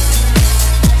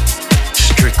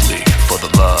 Strictly for the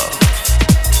love.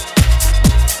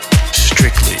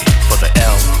 Strictly for the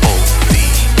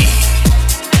L-O-V-E.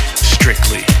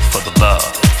 Strictly for the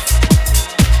love.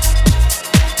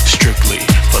 Strictly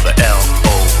for the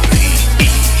L-O-V-E.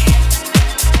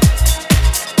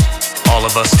 All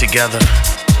of us together,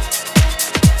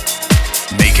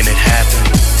 making it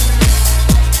happen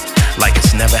like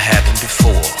it's never happened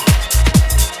before.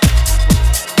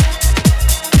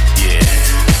 Yeah.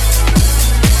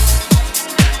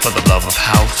 For the love of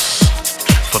house,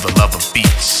 for the love of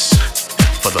beats,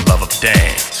 for the love of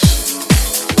dance.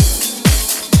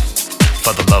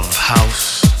 For the love of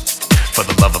house, for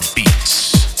the love of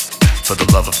beats, for the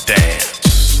love of dance.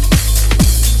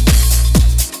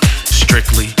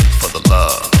 Strictly for the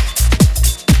love.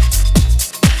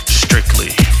 Strictly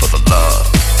for the love.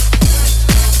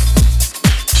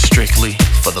 Strictly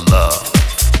for the love.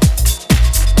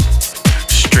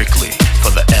 Strictly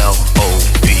for the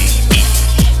L-O-V-E.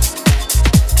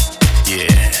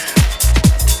 Yeah.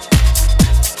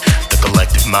 The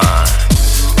collective minds.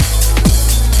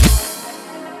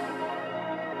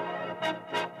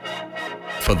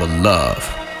 For the love.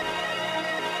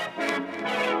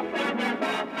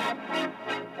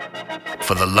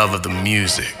 For the love of the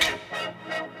music.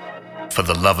 For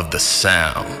the love of the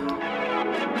sound.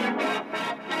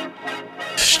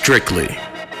 Strictly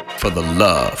for the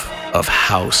love of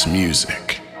house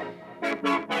music.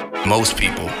 Most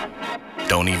people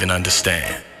don't even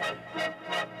understand.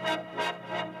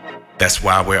 That's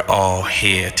why we're all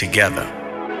here together.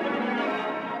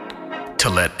 To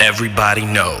let everybody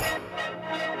know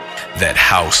that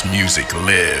house music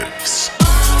lives.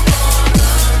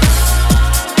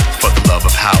 For the love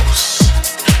of house,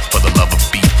 for the love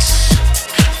of beats,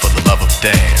 for the love of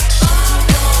dance.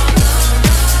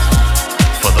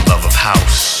 For the love of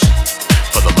house,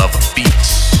 for the love of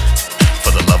beats,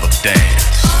 for the love of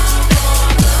dance.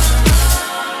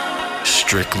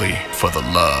 Strictly for the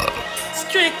love.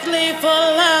 Strictly for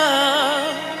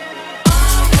love.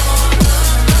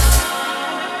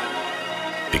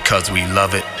 Because we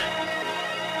love it,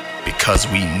 because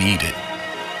we need it.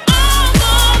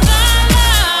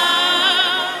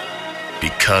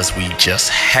 Because we just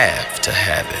have to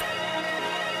have it.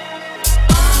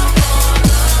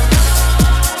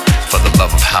 For the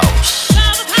love of house,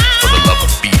 for the love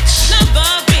of beats,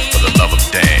 for the love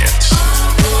of dance.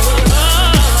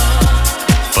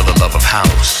 For the love of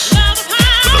house,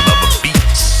 for the love of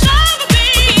beats,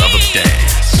 for the love of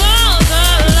dance.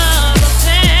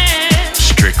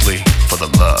 Strictly for the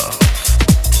love.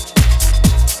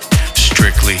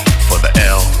 Strictly for the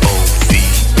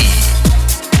L-O-V-E.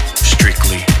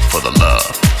 Strictly for the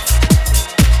love.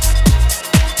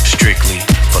 Strictly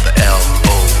for the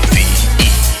L-O-V-E.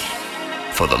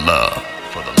 For the love,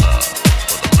 for the love,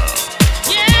 for the love.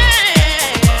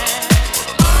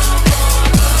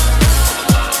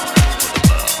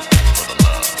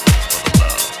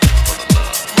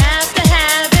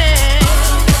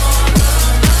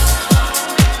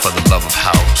 For the love of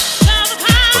house,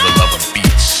 for the love of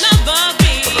beats,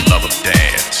 for the love of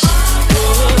dance.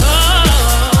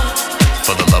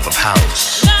 For the love of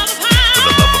house, for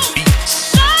the love of beats,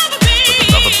 for the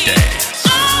love of dance.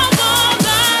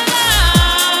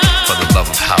 For the love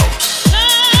of house,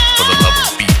 for the love of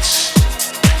beats,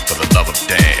 for the love of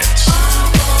dance.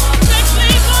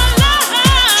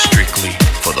 Strictly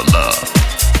for the love.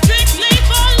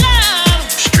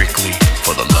 Strictly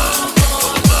for the love.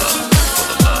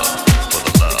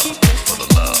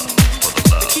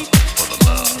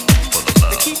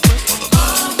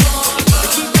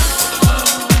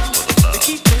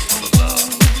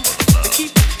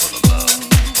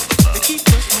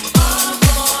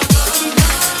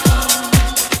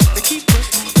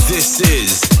 This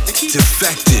is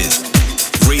Defected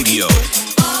Radio.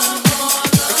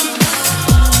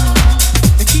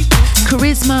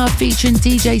 Charisma Corona featuring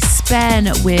DJ Spen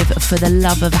with For the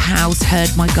Love of House. Heard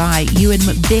my guy Ewan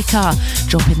McVicker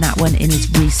dropping that one in his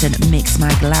recent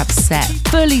Mixmag Lab set.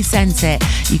 Fully sent it.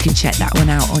 You can check that one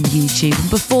out on YouTube. And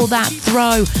before that,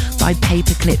 Throw by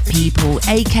Paperclip People,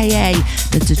 aka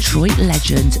the Detroit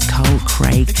legend Cole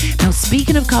Craig. Now,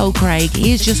 speaking of Cole Craig,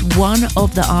 he is just one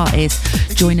of the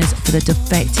artists. Join us for the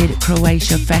Defected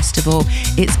Croatia Festival.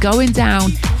 It's going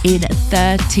down in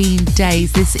 13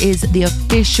 days. This is the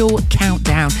official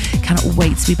countdown. Cannot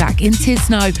wait to be back in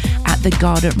Tisno at the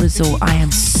Garden Resort. I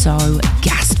am so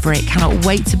gassed for it. Cannot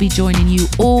wait to be joining you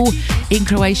all in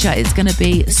Croatia. It's going to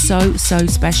be so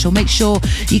special. Make sure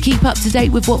you keep up to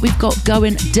date with what we've got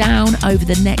going down over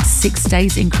the next 6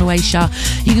 days in Croatia.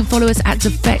 You can follow us at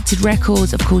Defected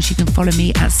Records. Of course, you can follow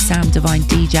me at Sam Divine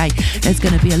DJ. There's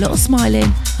going to be a lot of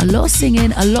smiling, a lot of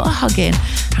singing, a lot of hugging,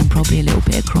 and probably a little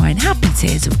bit of crying. Happy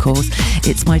tears, of course.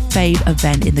 It's my fave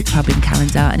event in the clubbing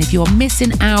calendar. And if you are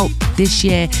missing out this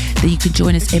year, then you can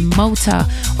join us in Malta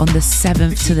on the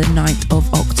 7th to the 9th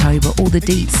of October. All the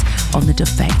deets on the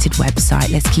Defected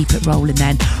website. Let's keep it rolling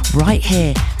then. Right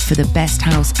here for the Best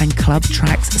House and Club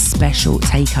Tracks special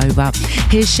takeover.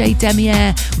 Here's Shay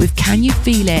Demier with Can You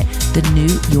Feel It, the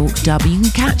New York dub. You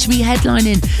can catch me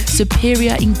headlining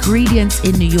Superior Ingredients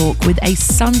in New York with a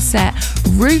sunset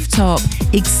rooftop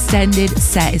extended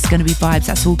set. It's going to be vibes.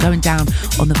 That's all going down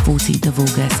on the 14th of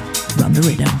August. Run the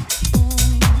rhythm.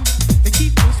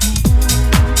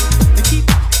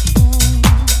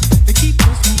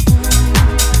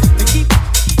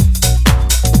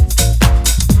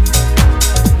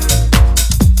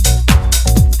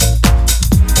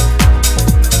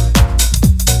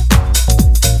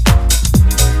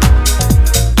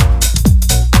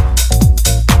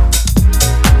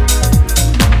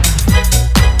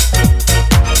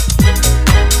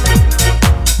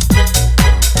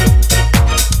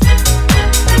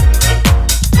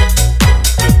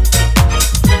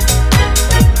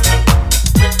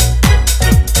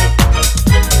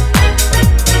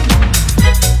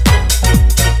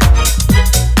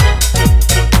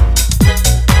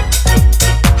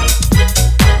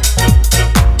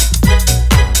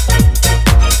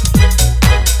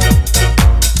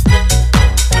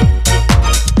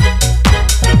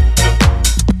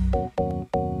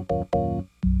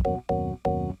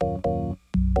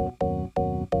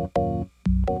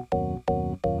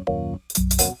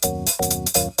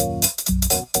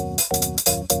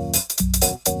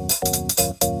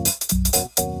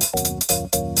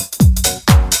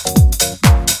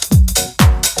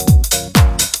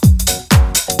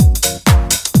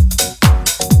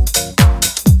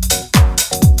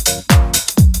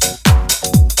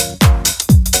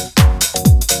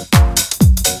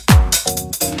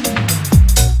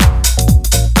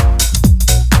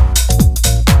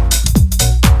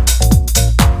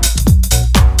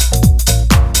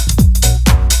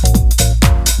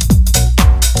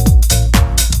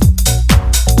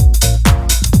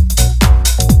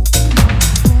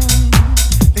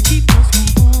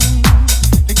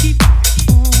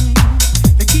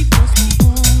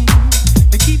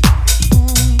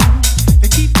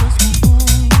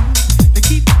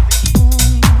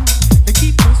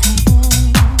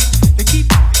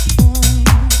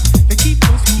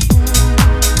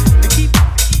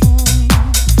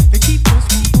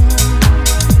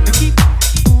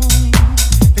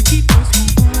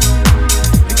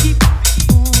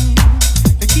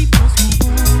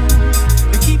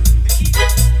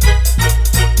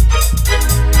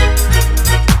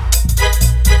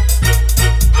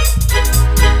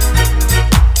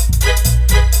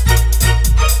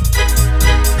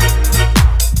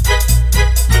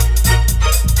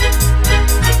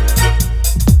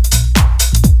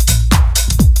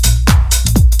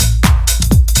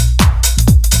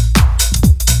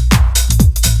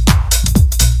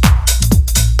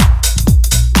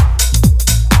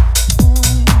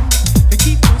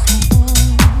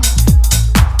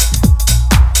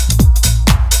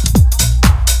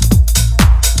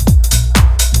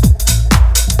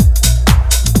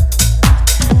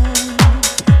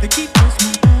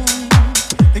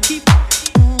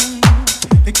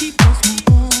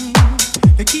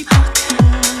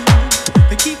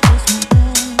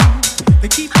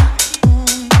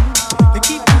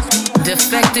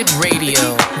 Defected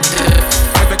Radio.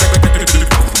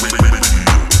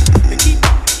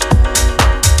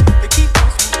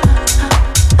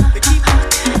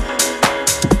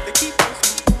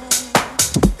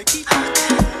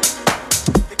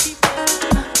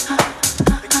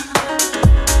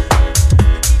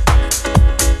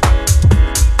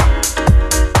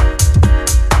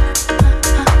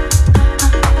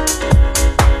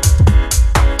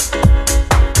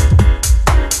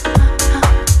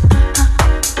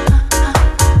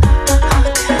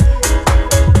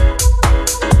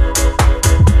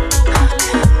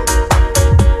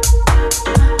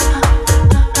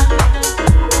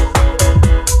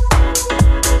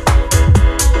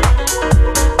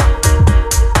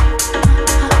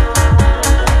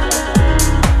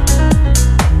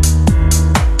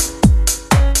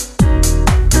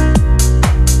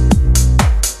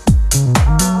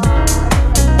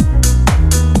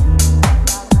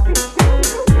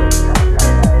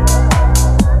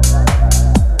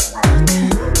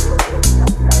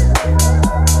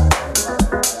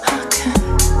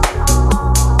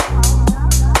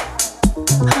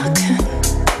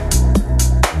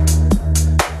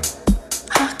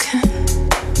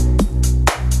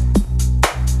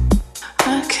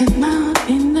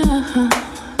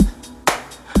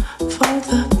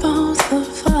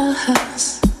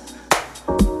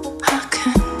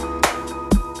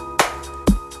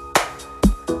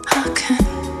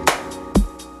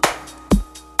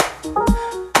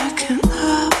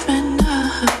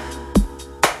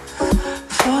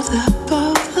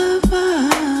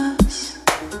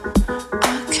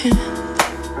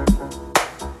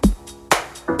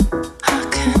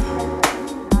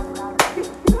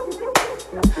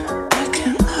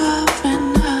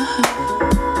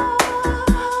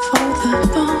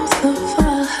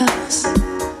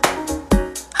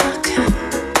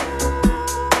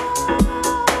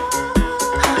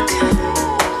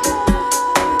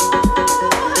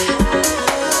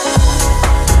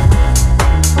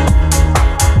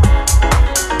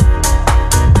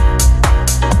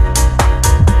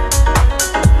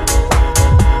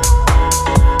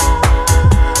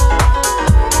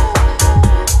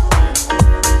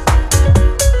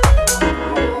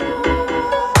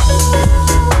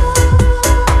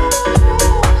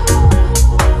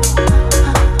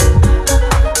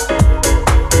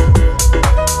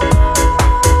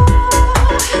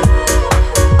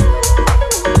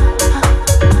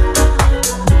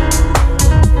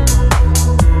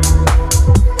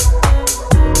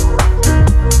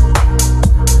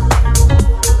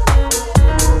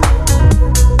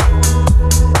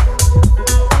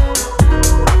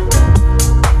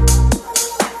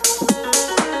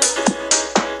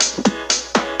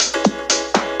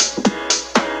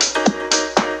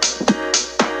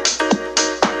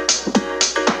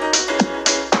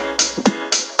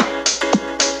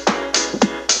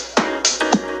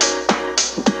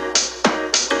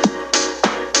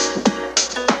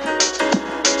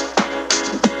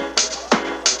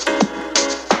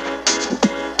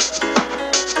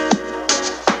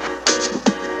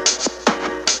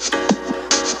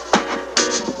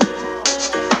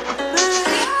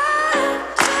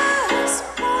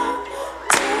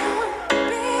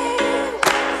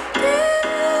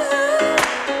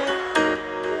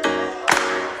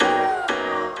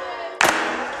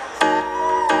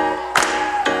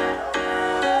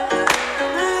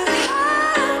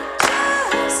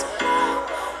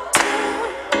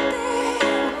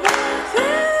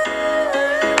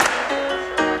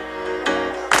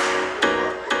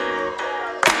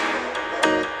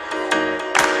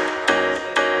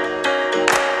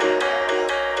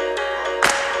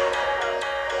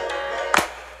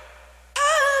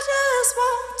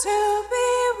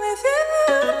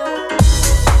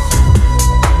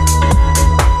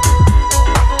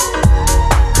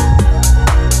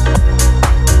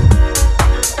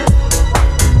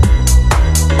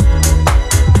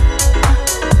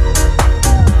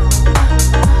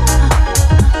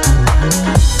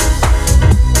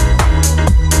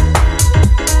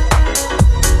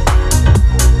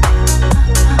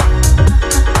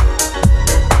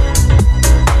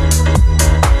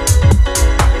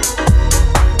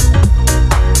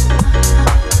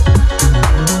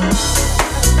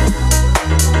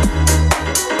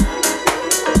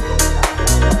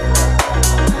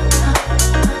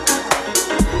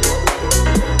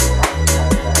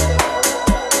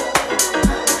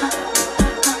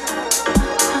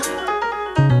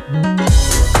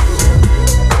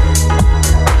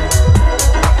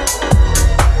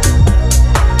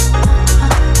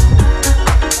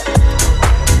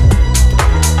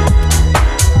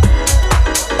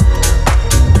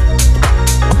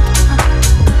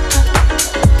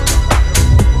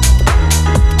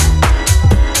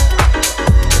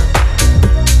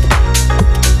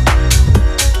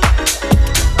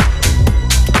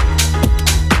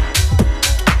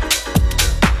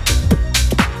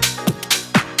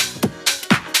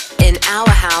 our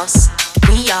house,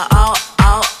 we are all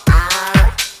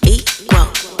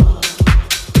equal.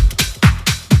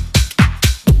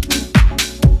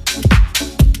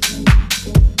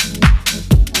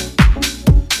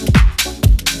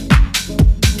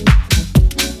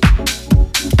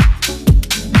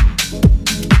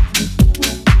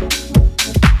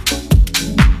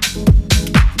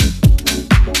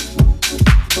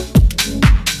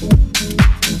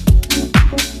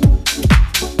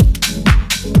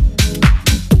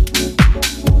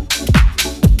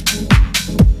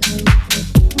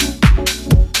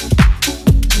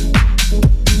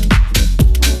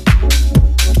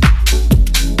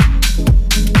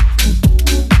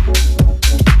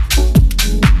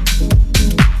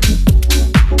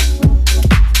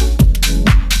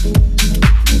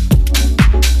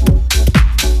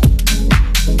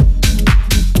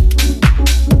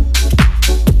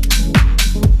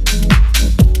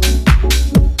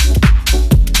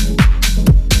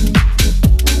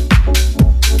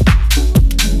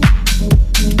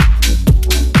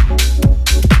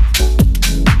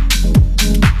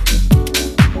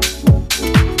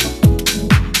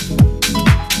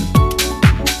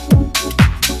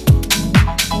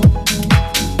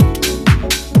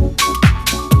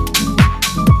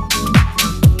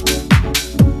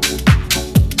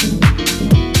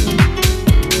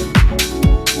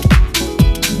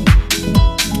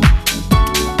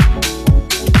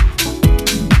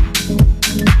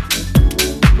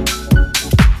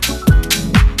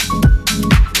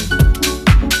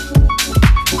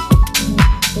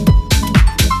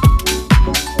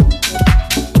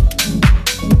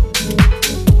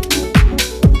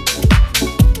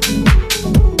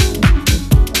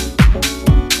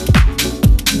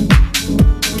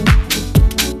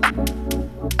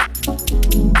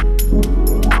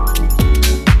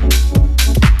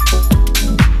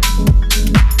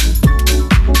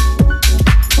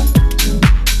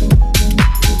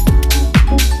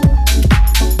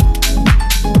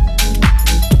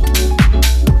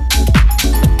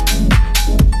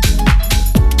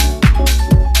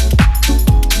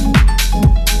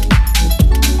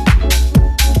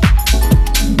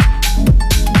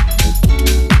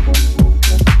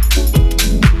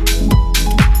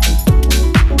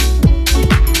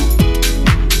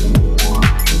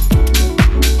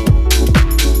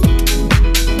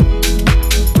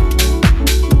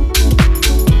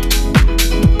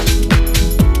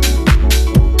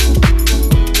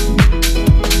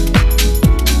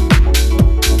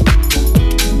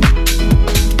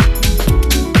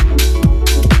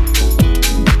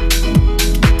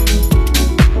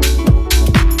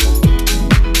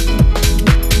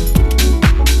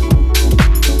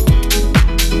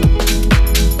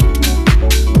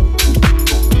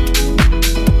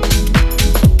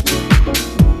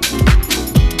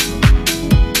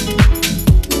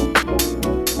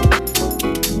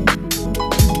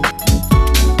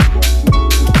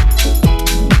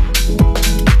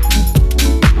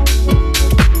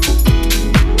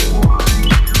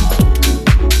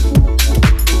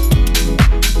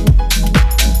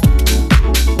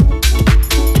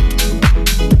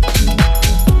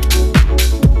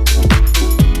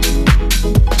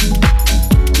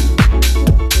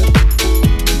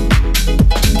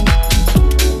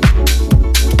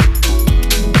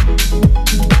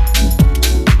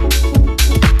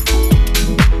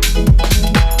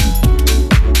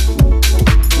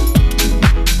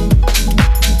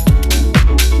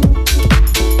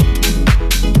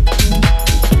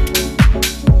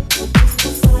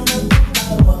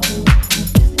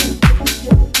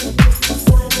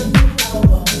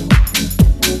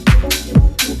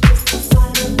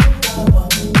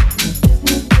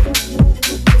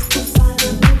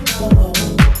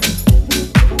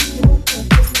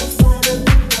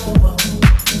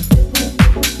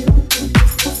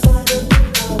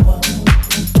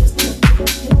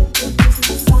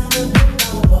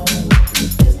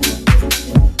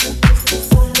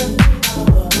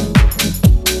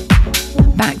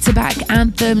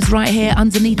 anthems right here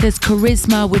underneath us.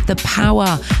 Charisma with The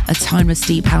Power, a timeless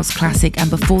deep house classic. And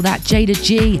before that, Jada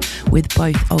G with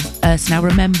Both of Us. Now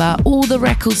remember, all the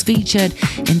records featured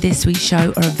in this week's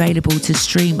show are available to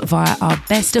stream via our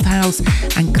Best of House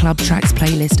and Club Tracks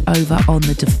playlist over on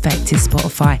the Defected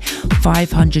Spotify.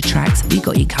 500 tracks, we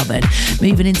got you covered.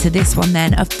 Moving into this one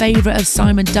then, a favourite of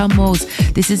Simon Dunmore's.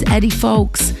 This is Eddie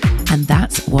Fowlkes, and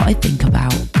That's What I Think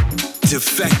About.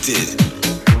 Defected.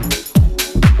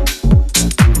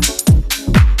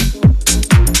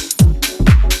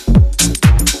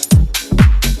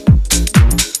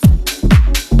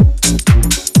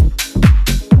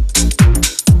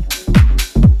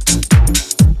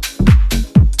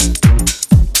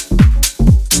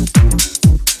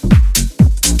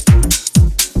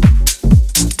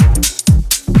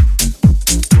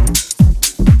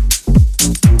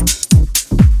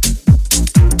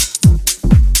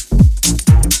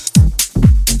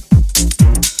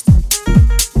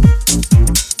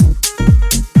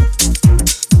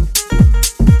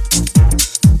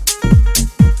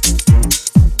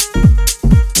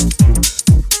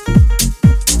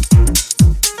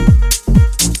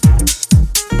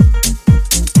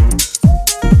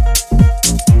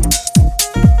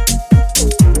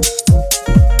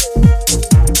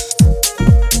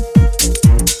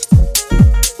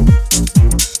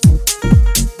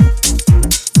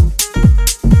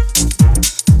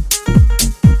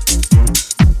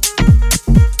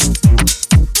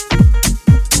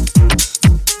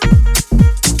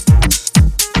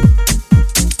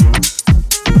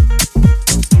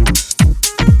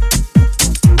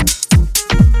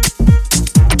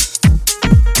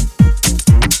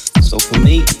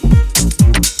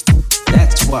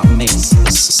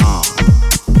 song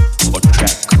or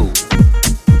track cool,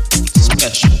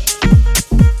 special,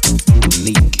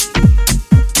 unique.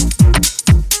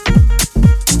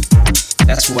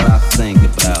 That's what I think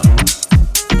about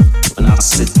when I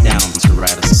sit down to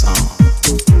write a song.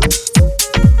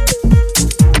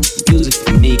 Music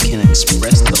for me can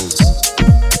express those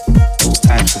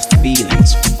types of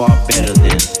feelings far better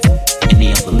than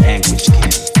any other language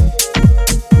can.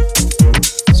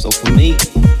 So for me,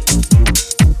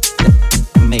 that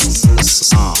makes a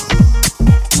song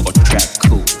or track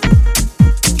cool,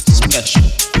 special,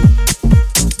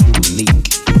 unique.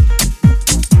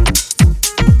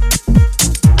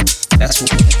 That's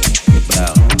what it's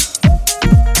about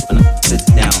when I sit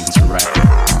down to write.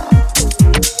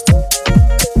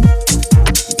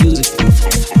 Music can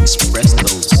express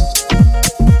those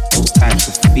types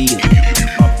of feelings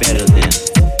far better than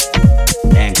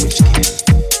language can.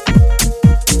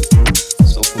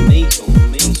 So for me,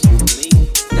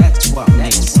 that's what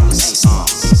makes a song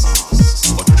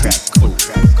or track cool,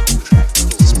 special, unique.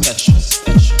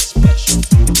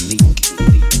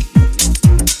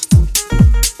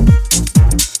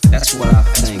 That's what I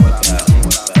think about.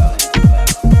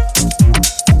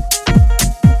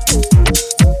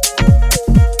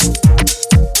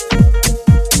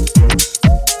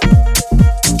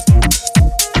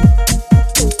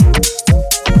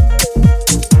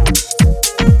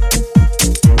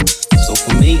 So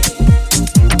for me, that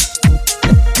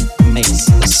makes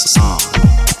a song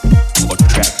or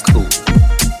track cool,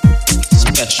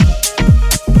 special,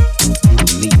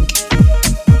 unique.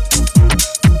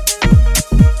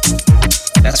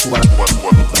 That's what I'm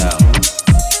about.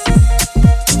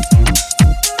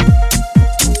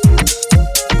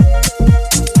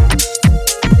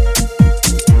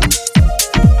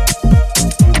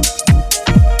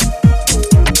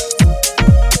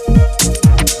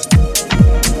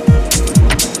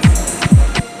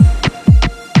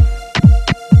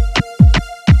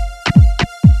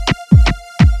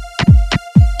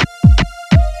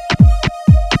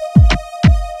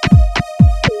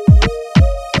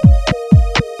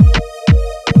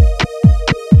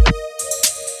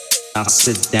 I'll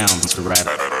sit down to write.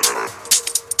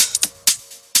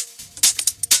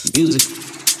 Music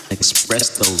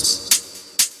express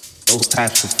those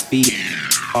types of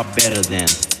feelings are better than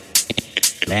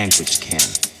language can.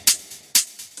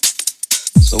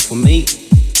 So for me,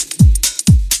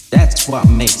 that's what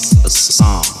makes a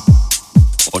song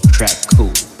or track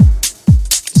cool,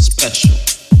 special,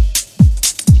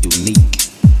 unique.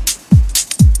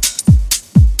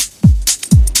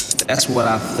 That's what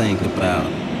I think about.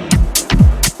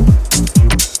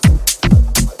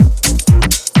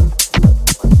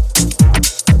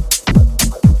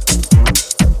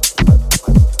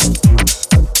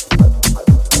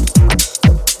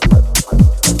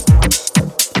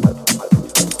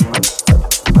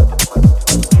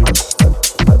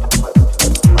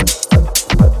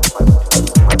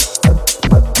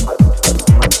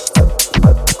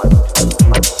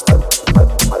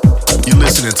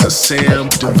 To Sam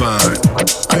Divine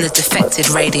on the Defected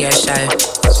radio show.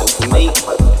 So for me,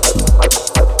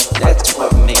 that's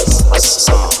what makes a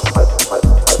song.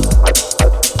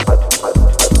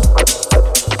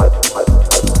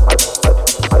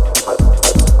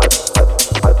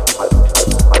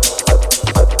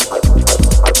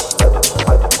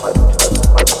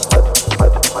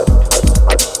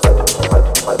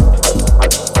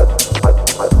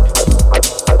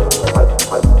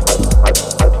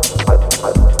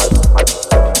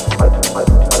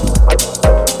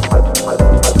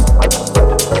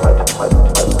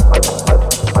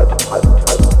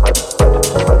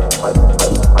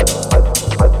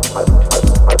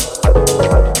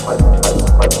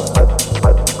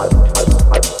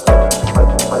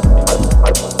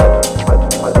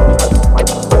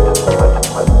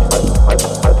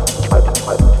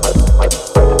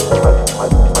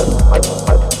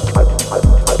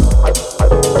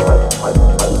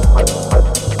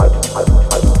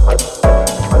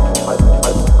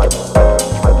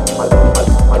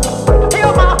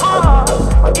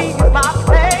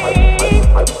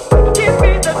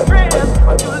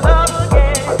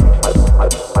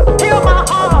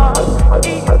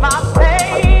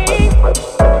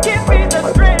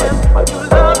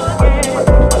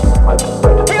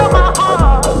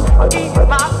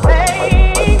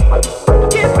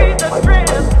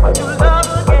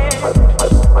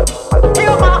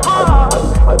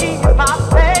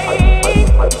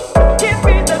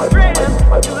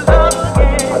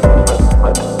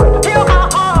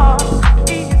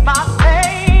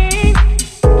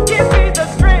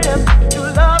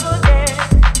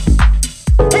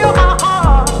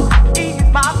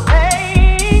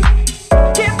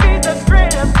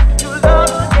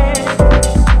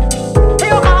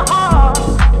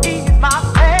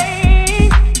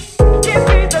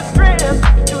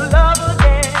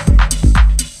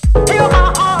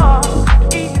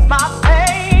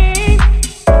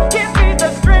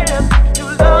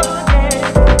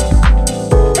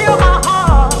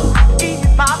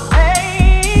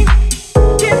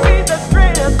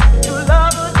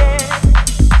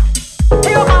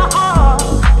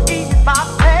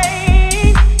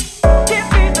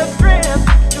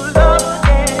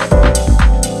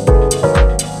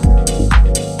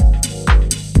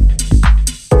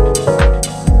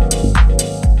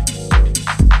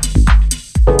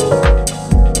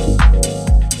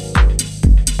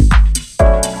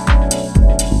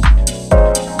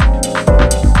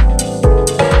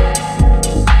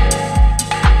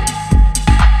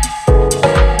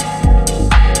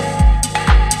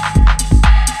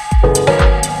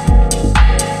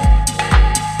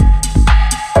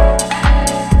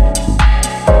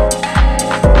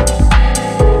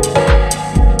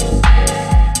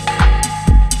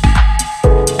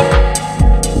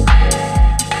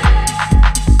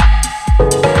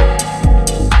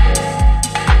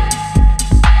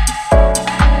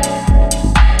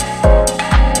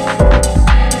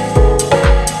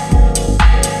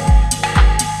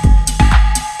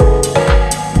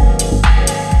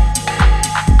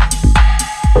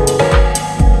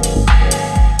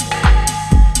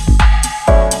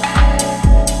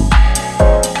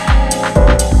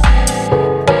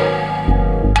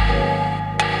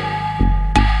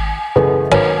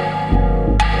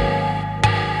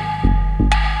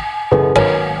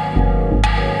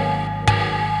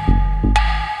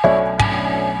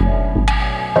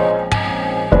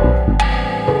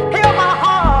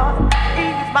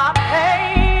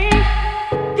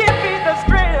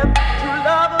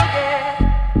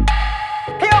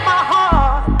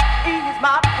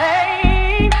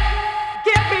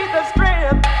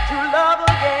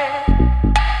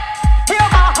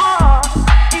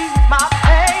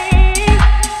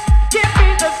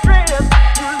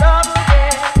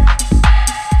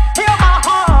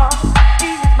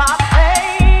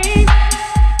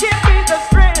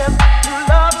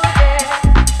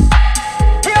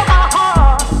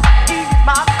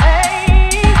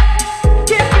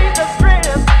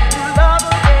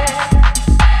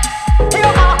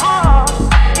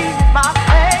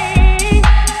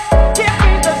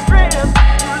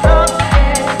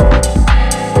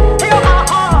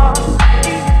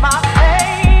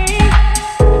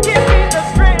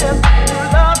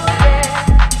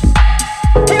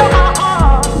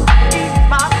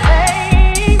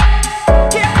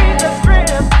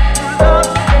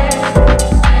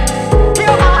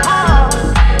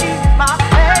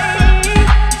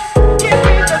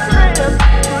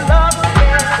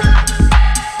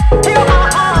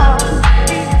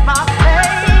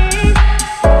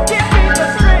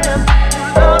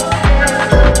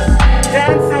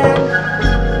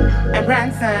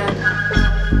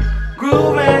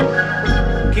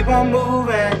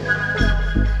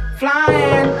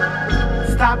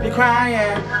 you're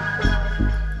crying.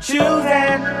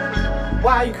 Choosing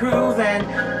while you're cruising.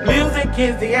 Music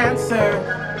is the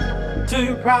answer to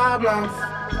your problems.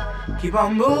 Keep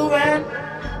on moving,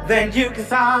 then you can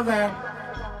solve them.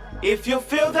 If you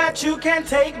feel that you can't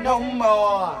take no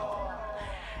more,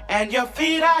 and your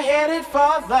feet are headed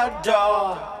for the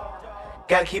door,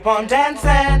 gotta keep on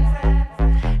dancing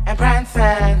and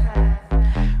prancing,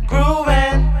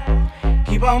 grooving,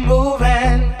 keep on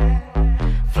moving,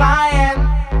 flying,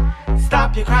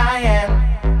 stop your crying,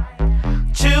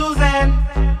 choosing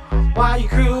while you're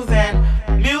cruising.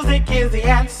 Music is the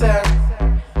answer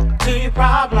to your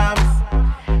problems.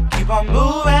 Keep on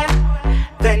moving,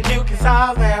 then you can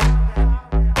solve them.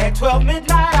 At 12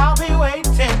 midnight I'll be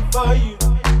waiting for you,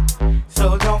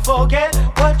 so don't forget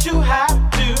what you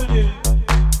have to do.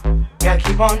 Gotta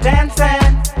keep on dancing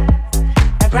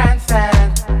and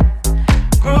prancing,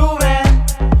 grooving,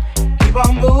 keep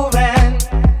on moving,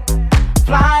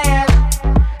 flying,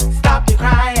 stop your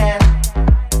crying,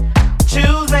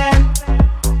 choosing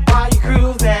while you're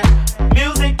cruising.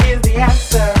 Music is the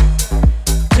answer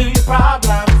to your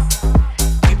problems.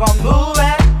 Keep on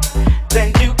moving, then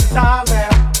you can solve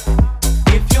them.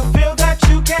 If you feel that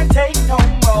you can't take no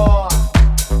more,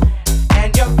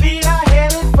 and your feet are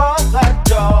headed for the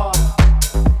door,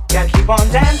 gotta keep on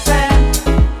dancing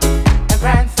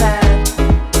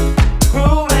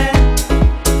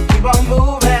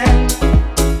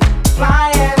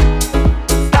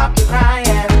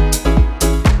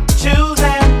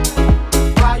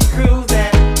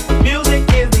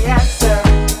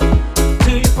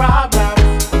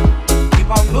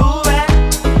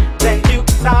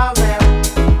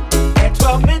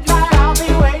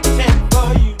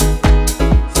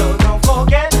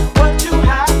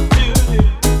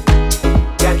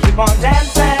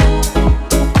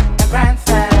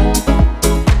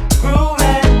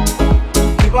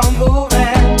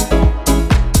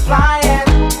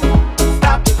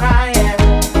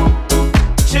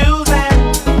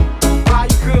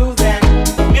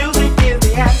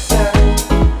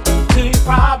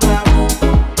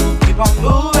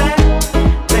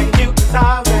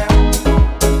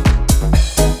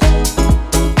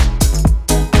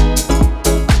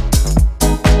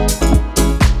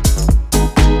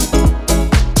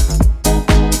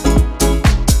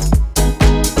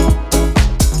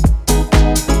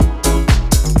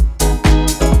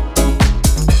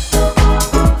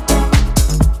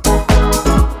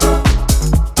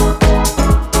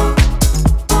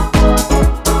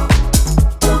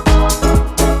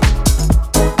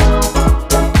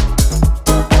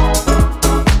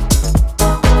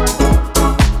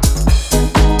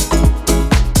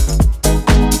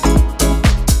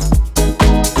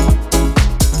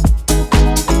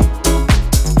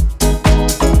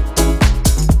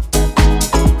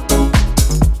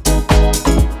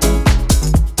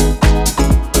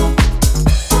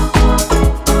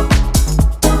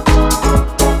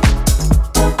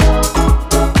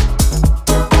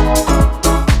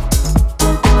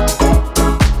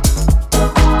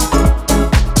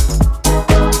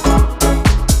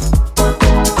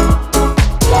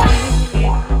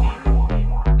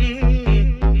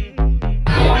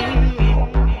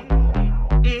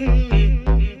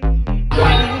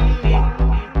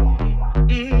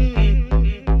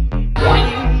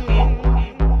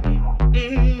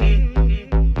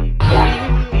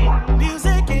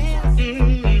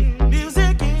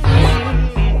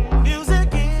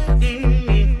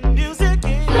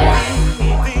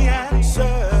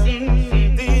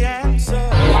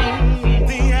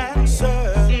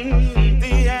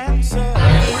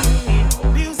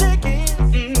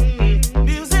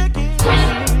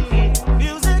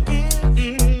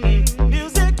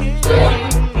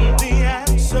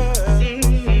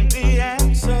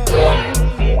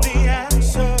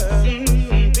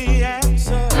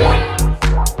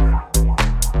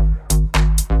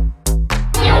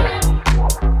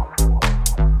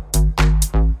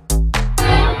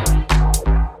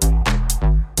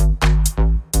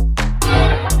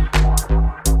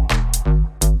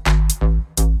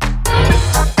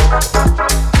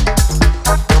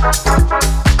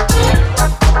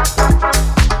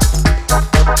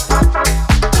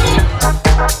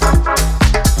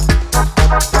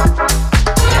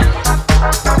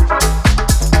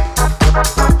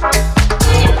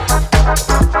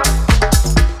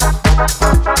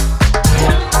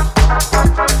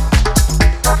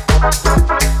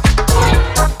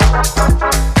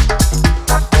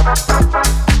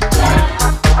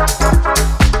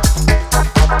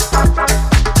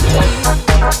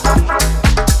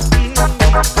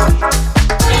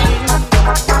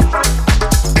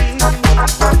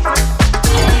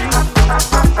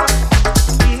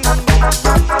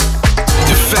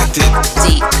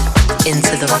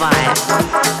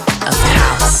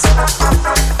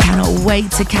wait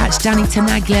to catch Danny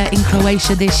Tenaglia in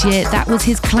Croatia this year. That was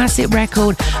his classic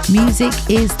record, Music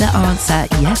is the Answer.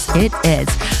 Yes, it is.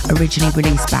 Originally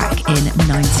released back in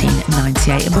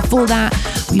 1998. And before that,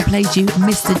 we played you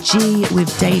Mr. G with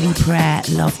Daily Prayer.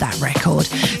 Love that record.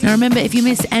 Now remember, if you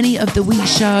missed any of the week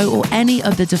show or any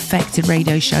of the Defected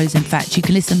radio shows, in fact, you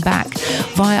can listen back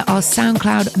via our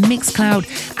SoundCloud, Mixcloud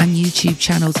and YouTube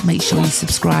channels. Make sure you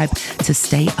subscribe to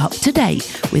stay up to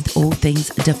date with all things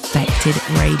Defected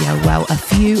Radio. Well, a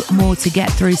few more to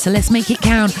get through, so let's make it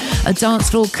count. A dance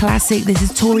floor classic. This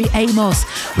is Tori Amos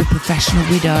with Professional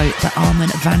Widow, the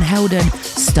Armand Van Helden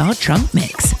Star Trunk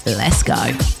mix. Let's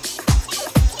go.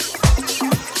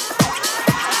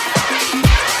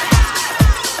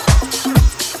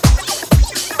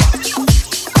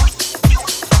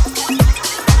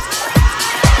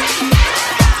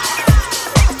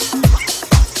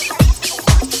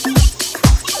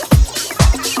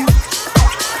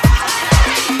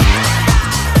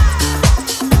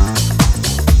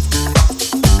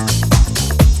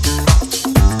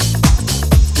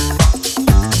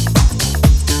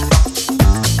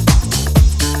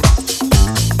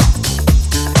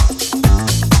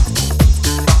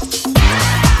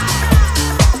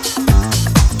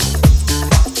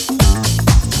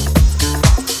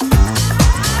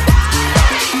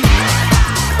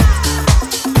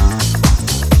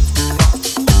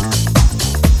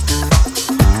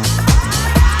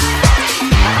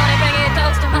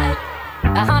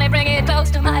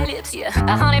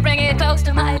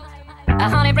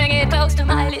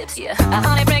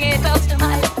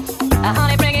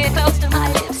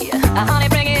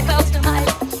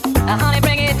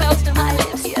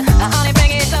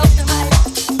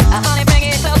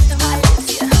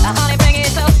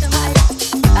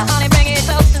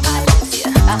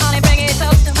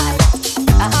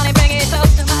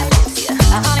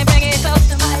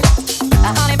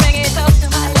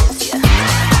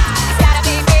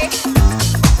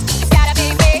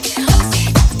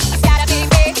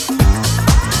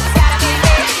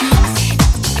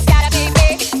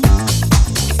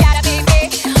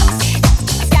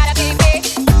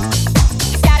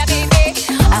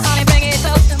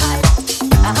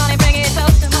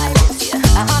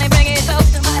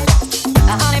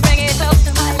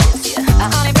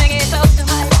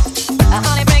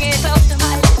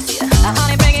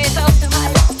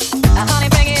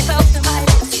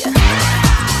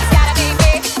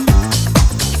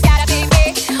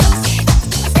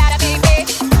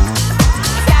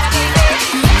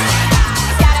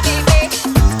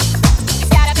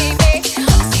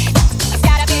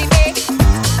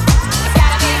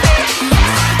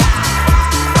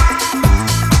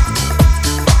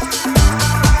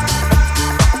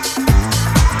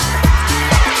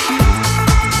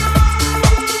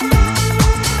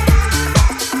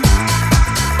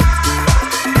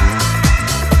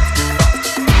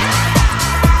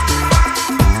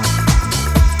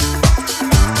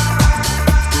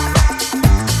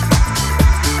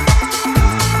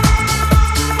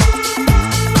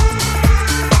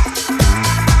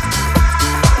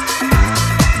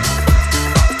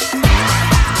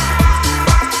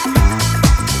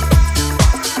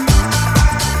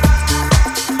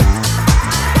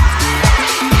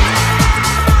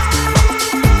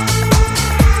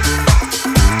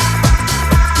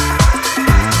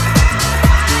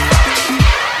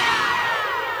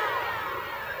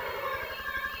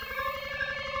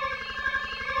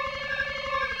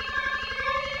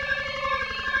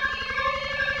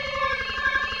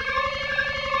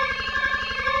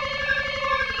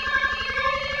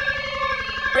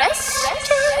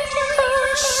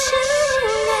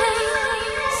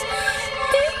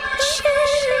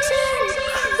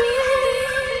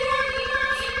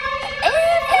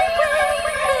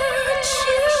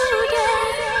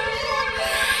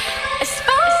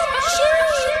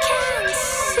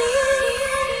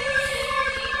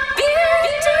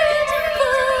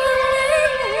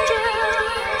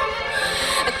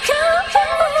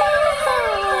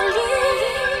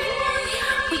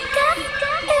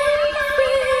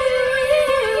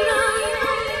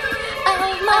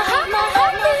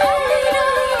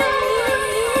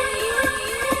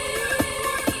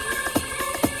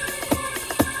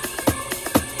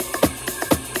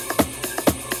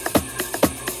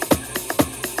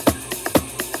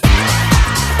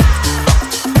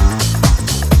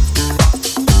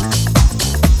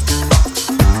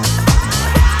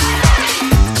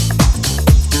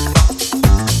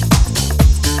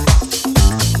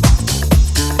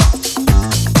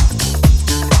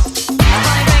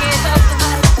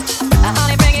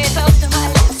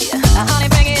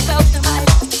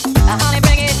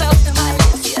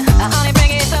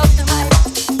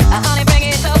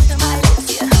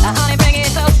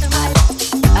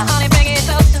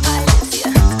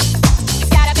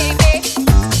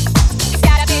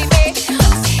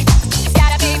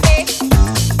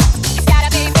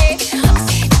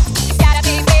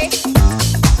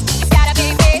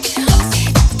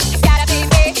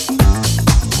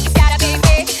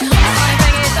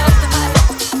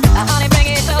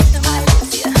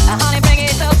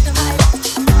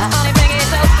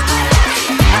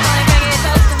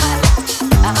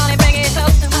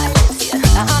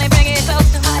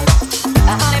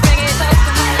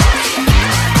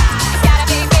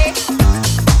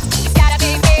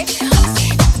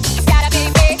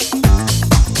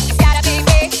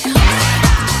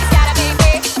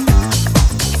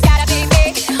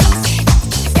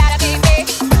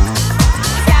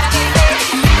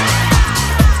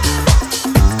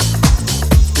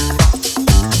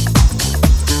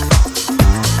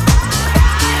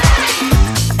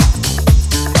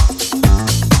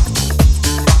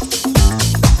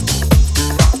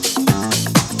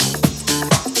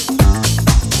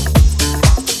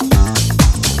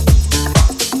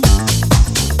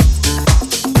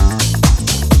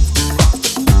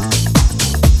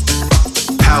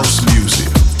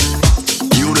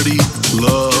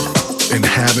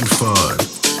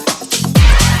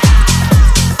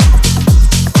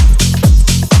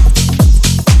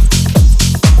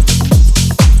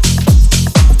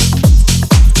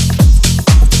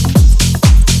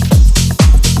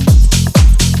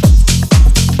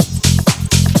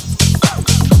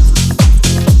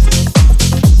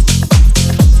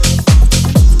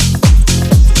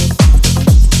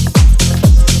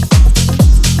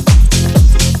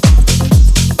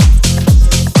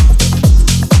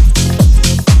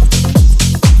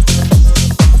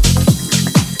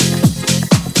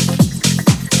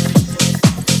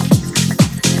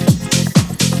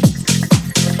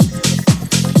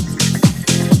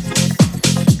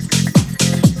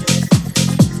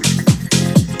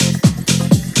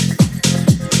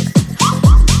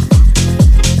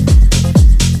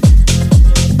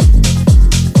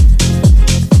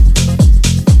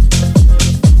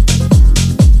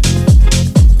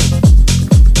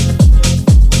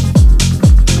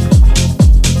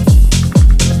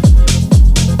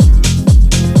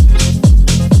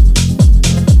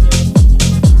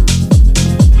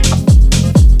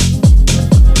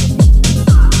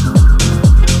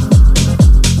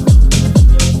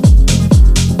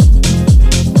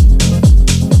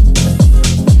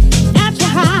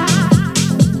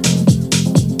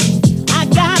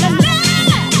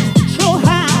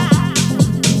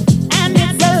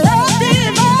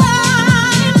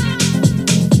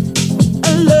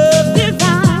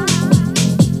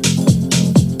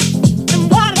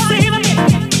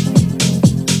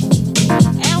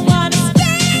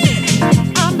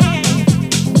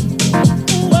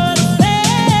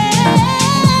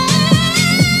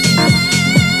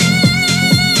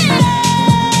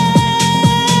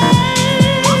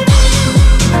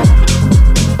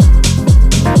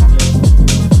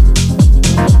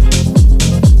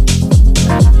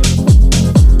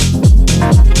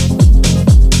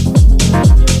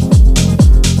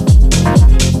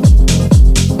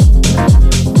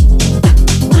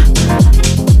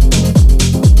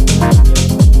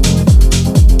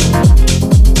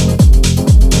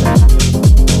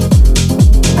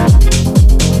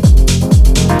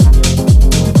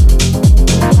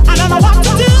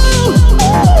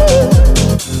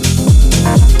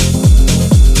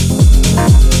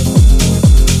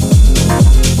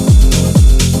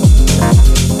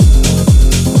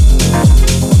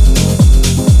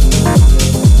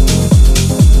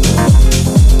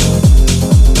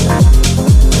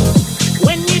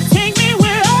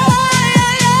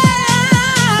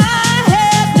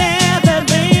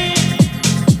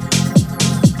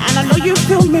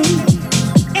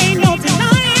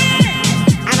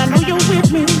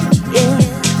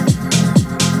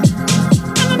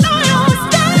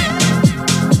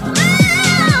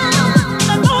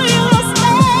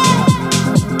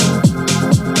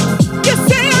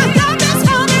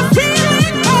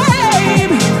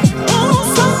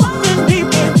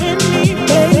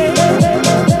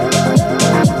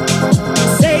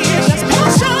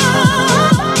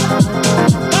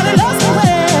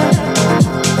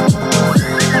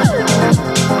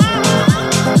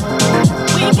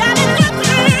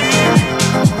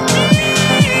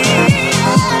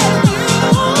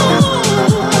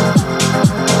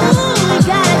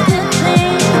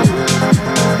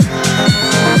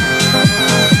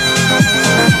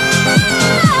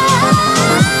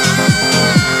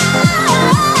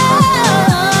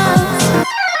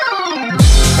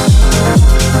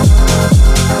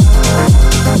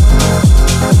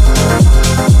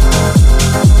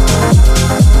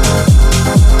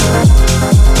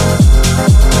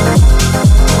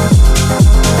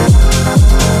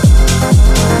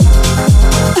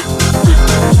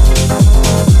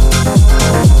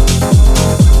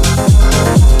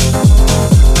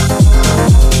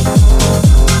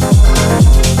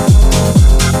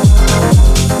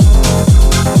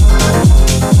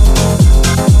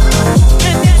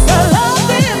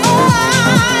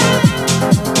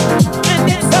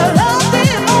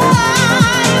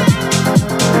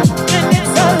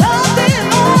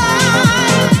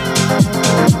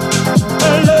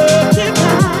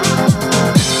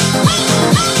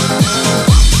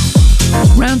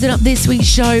 Rounding up this week's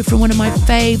show from one of my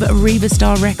fave Reva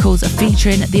Star records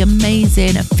featuring the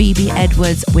amazing Phoebe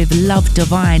Edwards with Love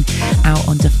Divine out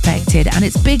on Defected. And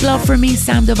it's big love from me,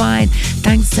 Sam Divine.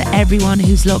 Thanks to everyone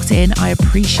who's locked in. I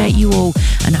appreciate you all,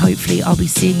 and hopefully I'll be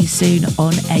seeing you soon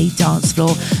on a dance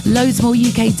floor. Loads more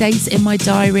UK dates in my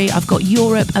diary. I've got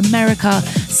Europe, America,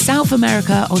 South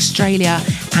America, Australia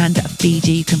and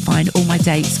Fiji. You can find all my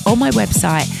dates on my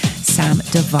website,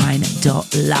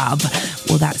 samdivine.love.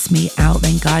 Well, that's me out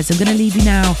then, guys. I'm going to leave you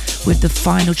now with the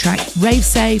final track. Rave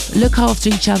safe, look after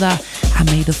each other,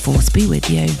 and may the force be with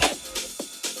you.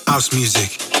 House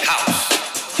music.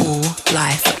 All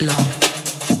life long.